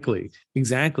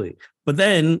 But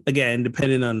then again,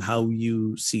 depending on how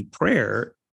you see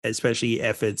prayer, especially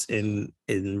if it's in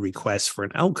request for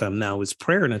an outcome, now is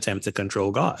prayer an attempt to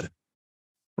control God?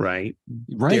 Right.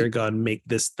 Dear God, make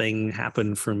this thing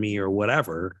happen for me or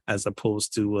whatever, as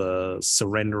opposed to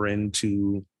surrendering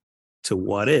to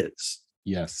what is.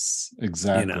 Yes,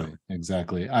 exactly.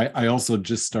 Exactly. I also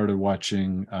just started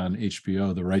watching on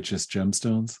HBO The Righteous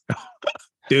Gemstones.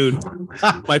 Dude,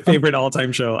 my favorite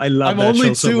all-time show. I love I'm that only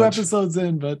show so two much. episodes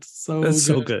in, but It's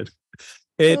so good.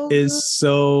 It So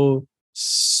is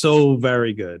so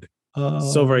very good.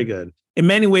 So very good. In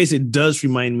many ways, it does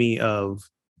remind me of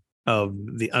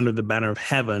the Under the Banner of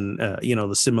Heaven.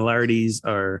 The similarities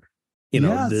are,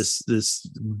 Yes. this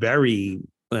very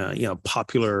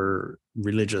popular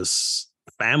religious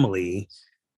family,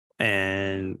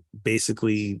 and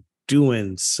basically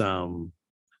doing some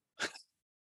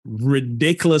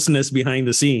ridiculousness behind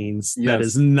the scenes that Yes.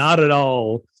 is not at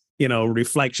all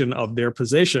reflection of their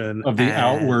position Of the and-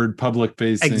 outward public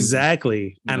facing.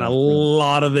 exactly. And a friend.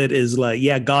 lot of it is like,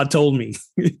 yeah, God told me.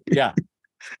 Yeah.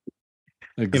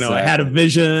 Exactly. I had a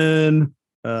vision,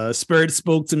 spirit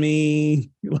spoke to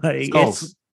me. Like, So,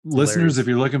 it's listeners, hilarious. if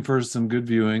you're looking for some good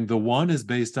viewing, the one is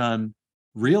based on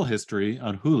real history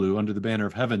on Hulu, Under the Banner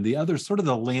of Heaven. The other, sort of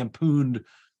the lampooned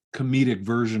comedic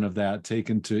version of that,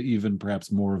 taken to even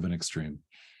perhaps more of an extreme.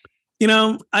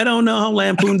 I don't know how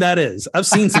lampooned that is. I've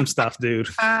seen some stuff, dude.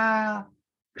 I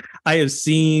have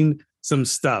seen some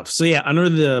stuff. So yeah, Under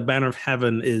the Banner of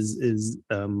Heaven is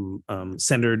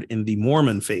centered in the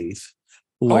Mormon faith.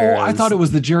 I thought it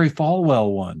was the Jerry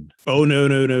Falwell one. Oh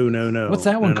no. What's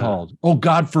that one No. called? Oh,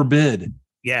 God forbid.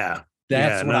 Yeah.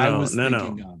 That's Yeah, what I was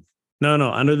thinking of.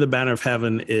 No. Under the Banner of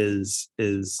Heaven is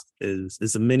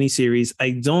a mini series.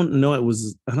 I don't know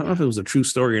if it was a true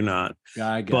story or not.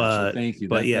 Yeah, I got But- you. Thank you.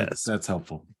 but That's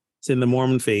helpful. It's in the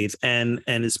Mormon faith, and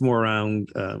it's more around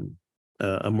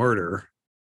a murder.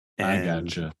 I And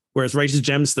gotcha. Whereas Righteous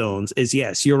Gemstones is,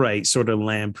 yes, you're right, sort of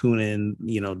lampooning,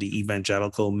 the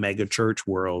evangelical mega church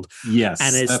world. Yes.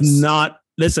 And it's not,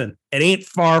 listen, it ain't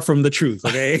far from the truth,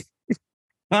 okay?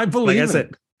 I believe Like I it.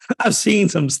 said, I've seen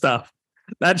some stuff.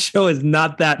 That show is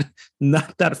not that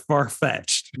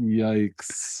far-fetched,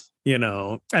 Yikes.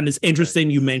 And it's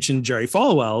interesting you mentioned Jerry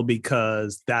Falwell,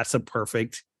 because that's a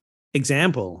perfect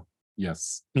example.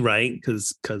 Yes. Right,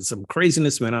 because some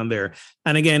craziness went on there.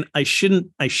 And again, I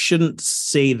shouldn't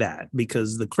say that,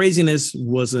 because the craziness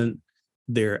wasn't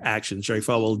their actions. Jerry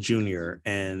Falwell Jr.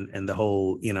 and the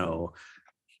whole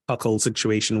cuckold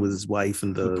situation with his wife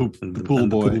and the pool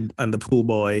boy. and the pool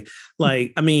boy.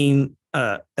 Like, I mean,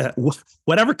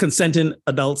 whatever consenting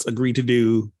adults agree to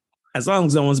do, as long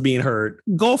as no one's being hurt,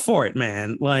 go for it,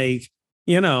 man. Like,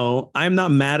 I'm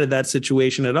not mad at that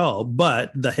situation at all.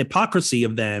 But the hypocrisy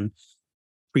of them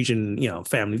preaching,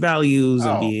 family values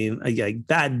and being like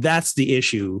that's the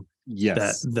issue.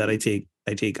 Yes. that I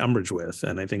take umbrage with.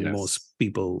 And I think Yes. most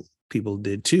people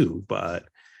did too. But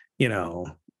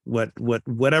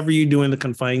whatever you do in the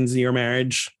confines of your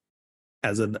marriage,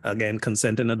 as again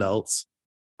consenting adults,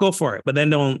 go for it. But then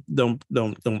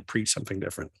don't preach something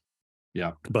different.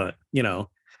 Yeah. But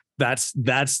that's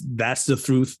the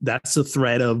truth. That's the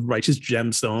thread of Righteous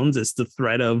Gemstones. It's the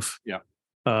thread of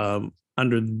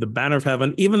Under the Banner of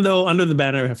Heaven, even though Under the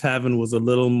Banner of Heaven was a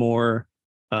little more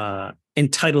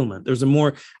entitlement. There's a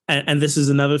more, and this is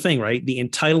another thing, right? The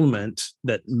entitlement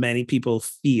that many people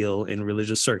feel in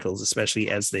religious circles, especially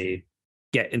as they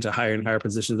get into higher and higher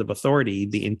positions of authority,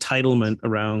 the entitlement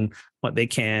around what they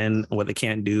can and what they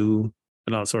can't do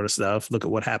and all that sort of stuff. Look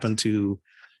at what happened to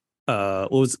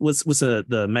what's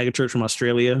the mega church from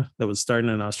Australia that was starting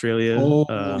in Australia.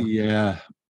 Oh, yeah.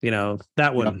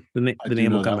 That one. Yep. The I do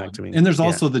name know will come that back one. to me. And there's Yeah,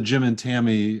 also the Jim and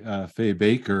Tammy Faye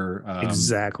Baker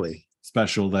exactly.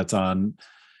 special that's on,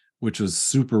 which was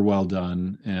super well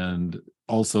done, and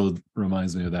also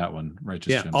reminds me of that one,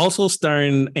 Righteous Yeah. Gemstones. Also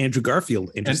starring Andrew Garfield.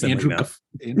 And Interestingly enough,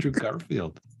 Andrew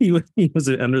Garfield. he was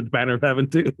under the banner of heaven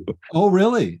too. Oh,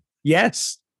 really?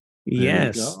 Yes. There you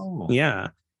Yes. go. Yeah.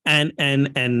 And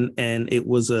it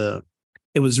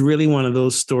was really one of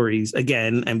those stories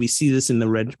again, and we see this in the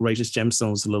Righteous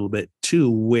Gemstones a little bit too,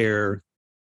 where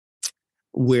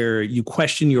you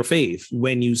question your faith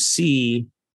when you see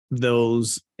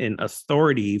those in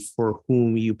authority for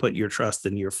whom you put your trust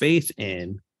and your faith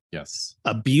in Yes.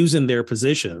 abusing their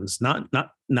positions, not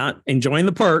enjoying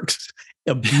the perks,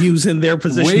 abusing their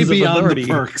positions Way of beyond authority, the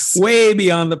perks. way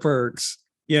beyond the perks,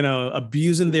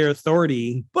 abusing their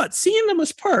authority, but seeing them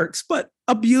as perks, but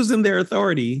abusing their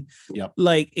authority. Yep.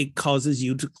 Like it causes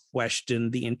you to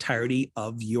question the entirety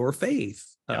of your faith.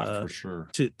 Yeah, for sure.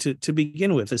 To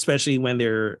begin with, especially when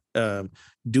they're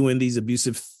doing these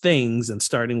abusive things and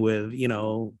starting with,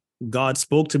 God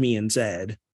spoke to me and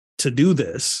said to do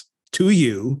this to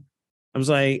you. I was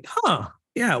like,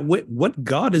 yeah, what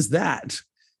God is that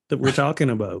we're talking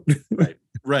about? Right.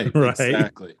 Right.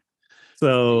 Exactly.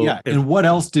 So yeah. And what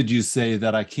else did you say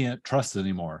that I can't trust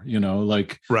anymore?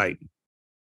 Right.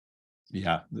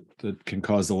 Yeah, that can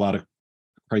cause a lot of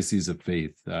crises of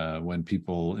faith when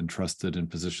people entrusted in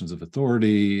positions of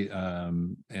authority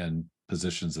and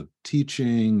positions of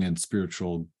teaching and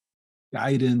spiritual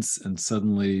guidance, and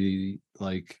suddenly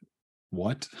like,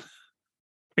 what?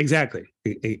 Exactly.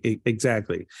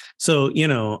 Exactly. So,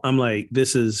 I'm like,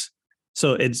 this is,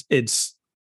 so it's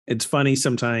funny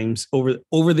sometimes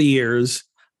over the years,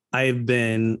 I've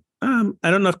been, I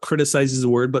don't know if criticize is a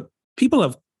word, but people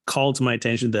have called to my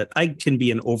attention that I can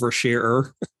be an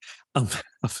oversharer of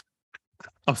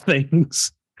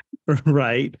things.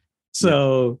 Right.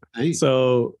 So, Yeah. Hey.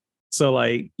 so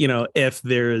like, if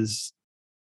there's,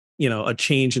 a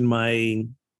change in my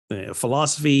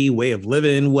philosophy, way of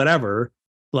living, whatever,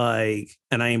 like,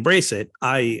 and I embrace it,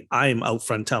 I'm out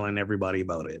front telling everybody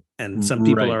about it. And some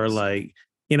people Right. are like,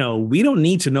 we don't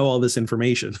need to know all this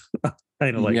information.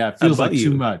 Kind of like, yeah, it feels about like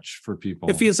you. too much for people.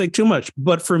 It feels like too much.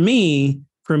 But for me,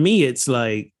 it's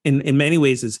like in many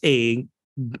ways, it's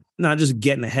not just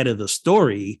getting ahead of the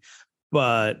story,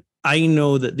 but I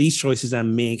know that these choices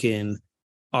I'm making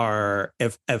are,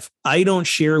 if I don't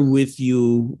share with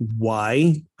you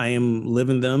why I am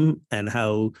living them and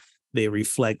how they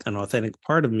reflect an authentic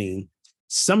part of me,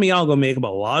 some of y'all gonna make up a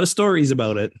lot of stories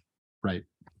about it. Right.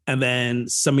 And then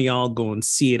some of y'all go and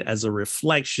see it as a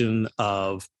reflection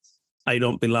of, I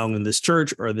don't belong in this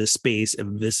church or this space,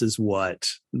 and this is what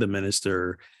the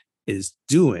minister is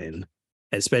doing,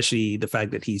 especially the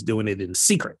fact that he's doing it in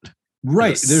secret.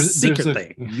 Right. There's a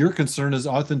thing. Your concern is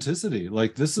authenticity.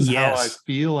 Like, this is how I Yes.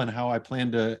 feel and how I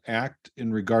plan to act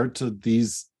in regard to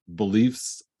these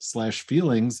beliefs /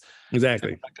 feelings.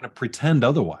 Exactly. I'm not going to pretend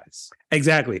otherwise.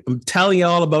 Exactly. I'm telling you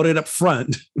all about it up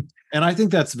front. And I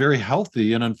think that's very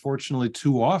healthy. And unfortunately,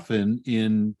 too often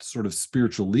in sort of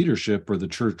spiritual leadership or the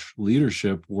church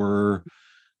leadership, where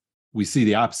we see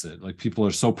the opposite. Like, people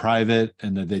are so private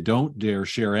and that they don't dare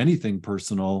share anything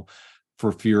personal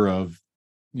for fear of,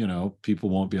 people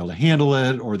won't be able to handle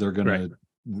it, or they're going to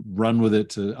run with it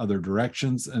to other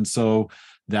directions. And so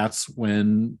that's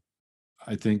when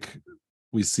I think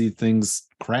we see things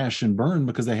crash and burn,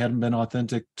 because they hadn't been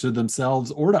authentic to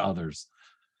themselves or to others.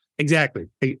 Exactly.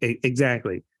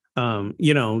 Exactly. Do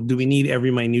we need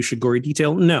every minutia gory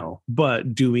detail? No.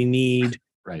 But do we need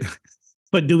Right.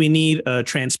 But do we need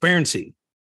transparency?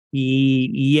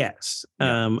 Yes.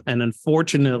 Yeah. And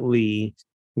unfortunately,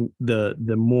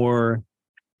 the more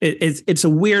it's a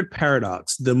weird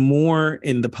paradox. The more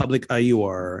in the public eye you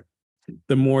are,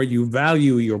 the more you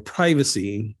value your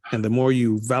privacy, and the more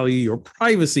you value your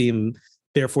privacy, and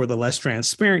therefore the less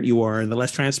transparent you are, and the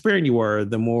less transparent you are,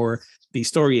 the more the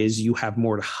story is you have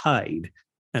more to hide,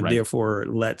 and Right. therefore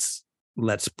let's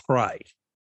pry.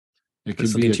 It could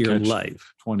Something be a into your catch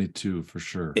life. 22 for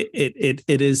sure. It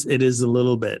is a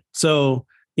little bit. So,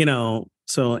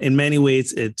 so in many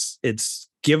ways it's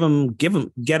give them,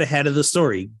 get ahead of the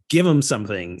story, give them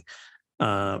something.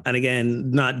 And again,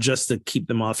 not just to keep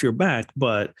them off your back,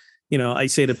 but I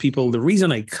say to people, the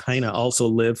reason I kind of also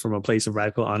live from a place of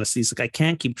radical honesty is like I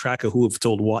can't keep track of who have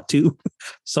told what to.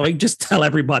 So I just tell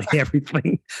everybody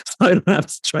everything. So I don't have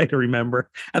to try to remember.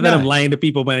 And then I'm lying to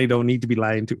people when I don't need to be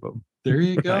lying to them. There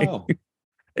you go.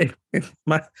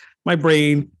 My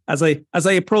brain, as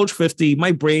I approach 50,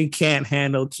 my brain can't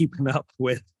handle keeping up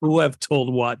with who I've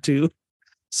told what to.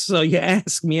 So you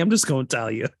ask me, I'm just going to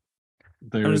tell you.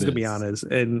 I'm just going to be honest.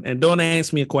 And don't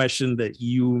ask me a question that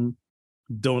you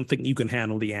don't think you can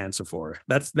handle the answer for.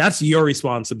 That's your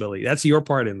responsibility. That's your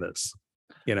part in this,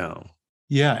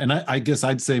 Yeah, and I guess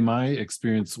I'd say my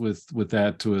experience with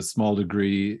that to a small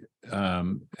degree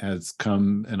has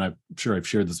come, and I'm sure I've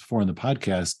shared this before in the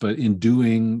podcast, but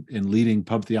in leading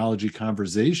pub theology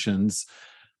conversations,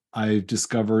 I've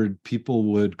discovered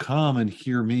people would come and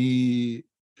hear me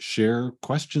share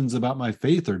questions about my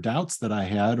faith or doubts that I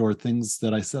had or things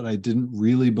that I said I didn't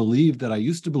really believe that I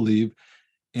used to believe.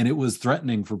 And it was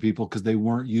threatening for people because they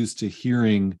weren't used to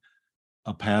hearing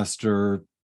a pastor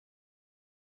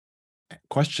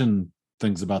question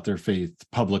things about their faith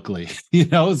publicly.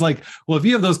 It's like, well, if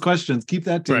you have those questions, keep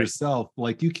that to yourself.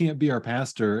 Like, you can't be our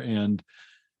pastor. And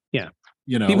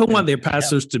people want their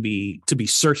pastors to be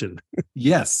certain.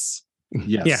 Yes.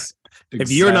 Yeah. Exactly.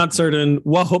 If you're not certain,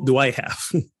 what hope do I have?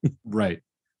 Right.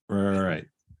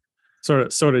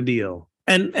 Sort of deal.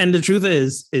 And the truth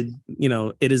is, it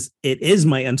is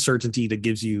my uncertainty that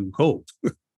gives you hope.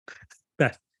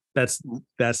 That's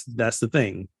the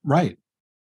thing. Right.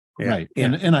 Yeah. Right.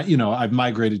 Yeah. And I've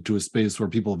migrated to a space where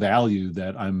people value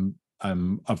that I'm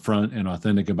upfront and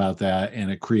authentic about that,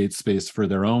 and it creates space for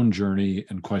their own journey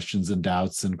and questions and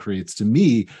doubts, and creates, to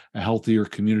me, a healthier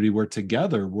community where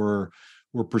together we're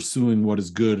pursuing what is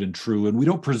good and true, and we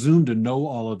don't presume to know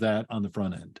all of that on the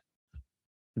front end.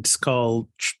 It's called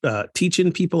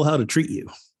teaching people how to treat you.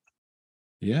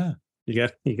 Yeah, you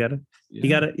gotta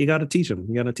teach them.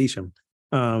 You gotta teach them.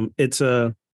 It's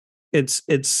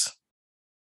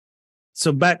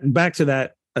so back to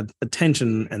that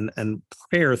attention and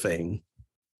prayer thing.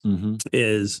 Mm-hmm.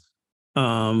 Is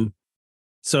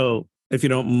so if you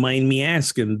don't mind me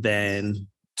asking, then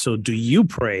so do you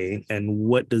pray, and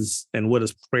what does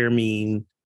prayer mean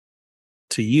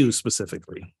to you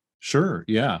specifically? Sure.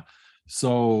 Yeah.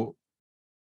 So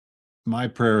my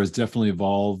prayer has definitely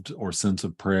evolved, or sense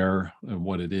of prayer and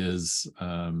what it is.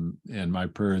 And my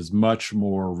prayer is much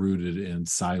more rooted in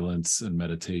silence and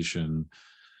meditation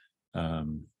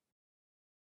than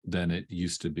it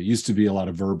used to be. It used to be a lot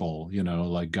of verbal,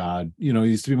 like God, it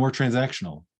used to be more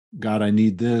transactional. God, I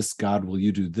need this. God, will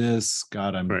you do this?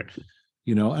 God, I'm, right.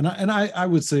 And I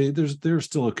would say there are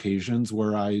still occasions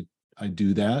where I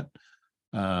do that.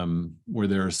 Where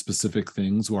there are specific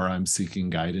things where I'm seeking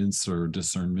guidance or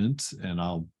discernment, and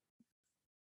I'll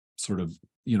sort of,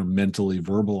 mentally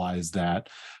verbalize that.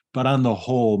 But on the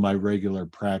whole, my regular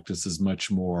practice is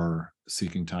much more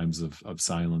seeking times of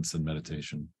silence and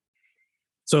meditation.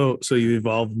 So you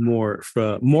evolved more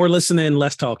listening,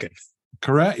 less talking.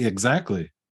 Correct. Exactly.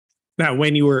 Now,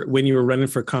 when you were running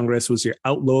for Congress, was your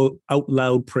out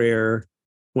loud prayer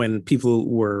when people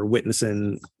were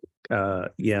witnessing,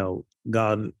 God,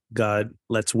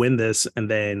 let's win this, and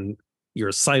then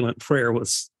your silent prayer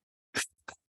was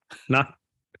not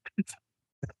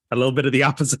a little bit of the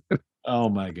opposite? Oh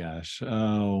my gosh.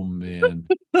 Oh man.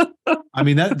 I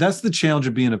mean, that's the challenge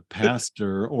of being a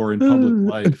pastor, or in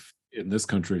public life in this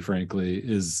country, frankly,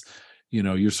 is,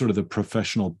 you're sort of the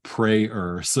professional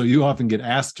prayer. So you often get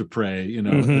asked to pray,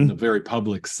 in a very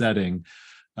public setting.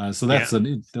 So that's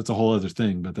a whole other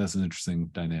thing, but that's an interesting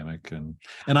dynamic. And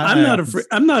I'm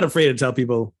not afraid to tell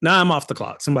people, no, I'm off the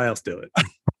clock. Somebody else do it.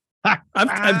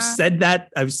 I've said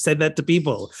that to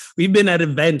people. We've been at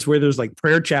events where there's like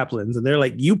prayer chaplains, and they're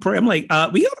like, you pray. I'm like,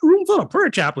 we got a room full of prayer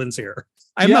chaplains here.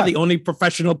 I'm not the only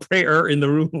professional prayer in the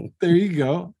room. There you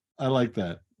go. I like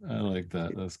that.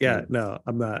 That's good. Yeah, no,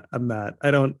 I'm not.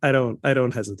 I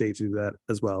don't hesitate to do that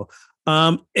as well.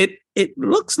 It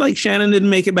looks like Shannon didn't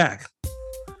make it back.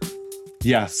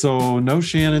 Yeah, so no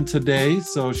Shannon today,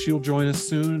 so she'll join us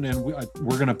soon, and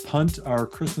we're going to punt our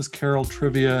Christmas Carol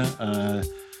trivia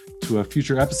to a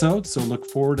future episode, so look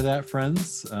forward to that,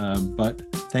 friends. But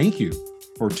thank you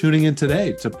for tuning in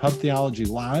today to Pub Theology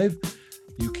Live.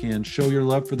 You can show your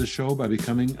love for the show by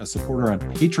becoming a supporter on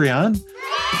Patreon.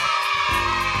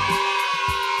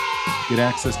 Get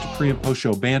access to pre and post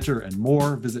show banter and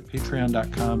more. Visit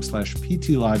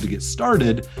patreon.com/PTLive to get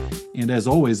started. And as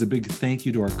always, a big thank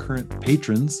you to our current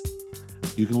patrons.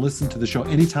 You can listen to the show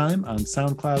anytime on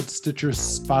SoundCloud, Stitcher,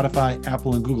 Spotify,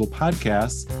 Apple, and Google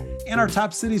Podcasts. And our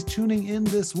top cities tuning in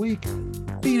this week: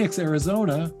 Phoenix,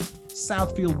 Arizona;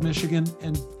 Southfield, Michigan,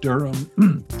 and Durham,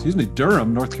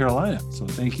 Durham, North Carolina. So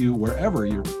thank you wherever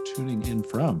you're tuning in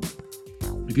from.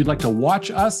 If you'd like to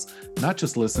watch us, not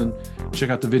just listen, check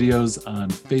out the videos on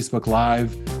Facebook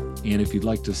Live. And if you'd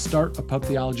like to start a pub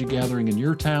theology gathering in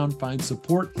your town, find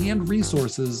support and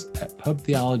resources at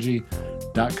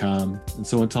pubtheology.com. And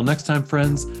so until next time,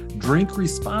 friends, drink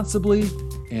responsibly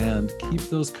and keep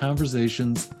those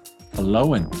conversations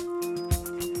flowing.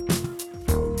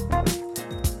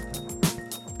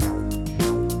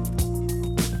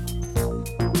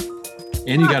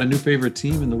 And you got a new favorite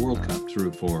team in the World Cup to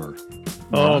root for.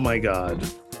 Oh my God.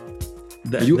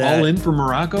 Are you all in for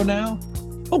Morocco now?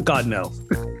 Oh God, no.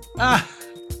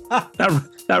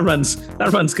 that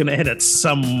run's gonna hit at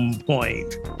some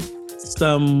point.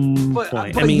 But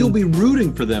I mean, you'll be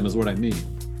rooting for them, is what I mean.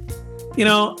 You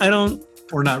know, I don't.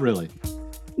 Or not really.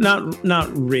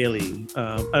 Not really.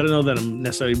 I don't know that I'm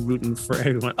necessarily rooting for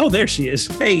everyone. Oh, there she is.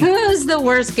 Hey, Who's the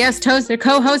worst guest host or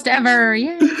co-host ever?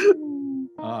 Yeah.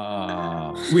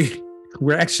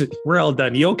 we're all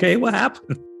done. You okay? What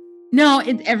happened? No,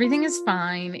 everything is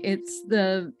fine. It's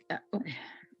the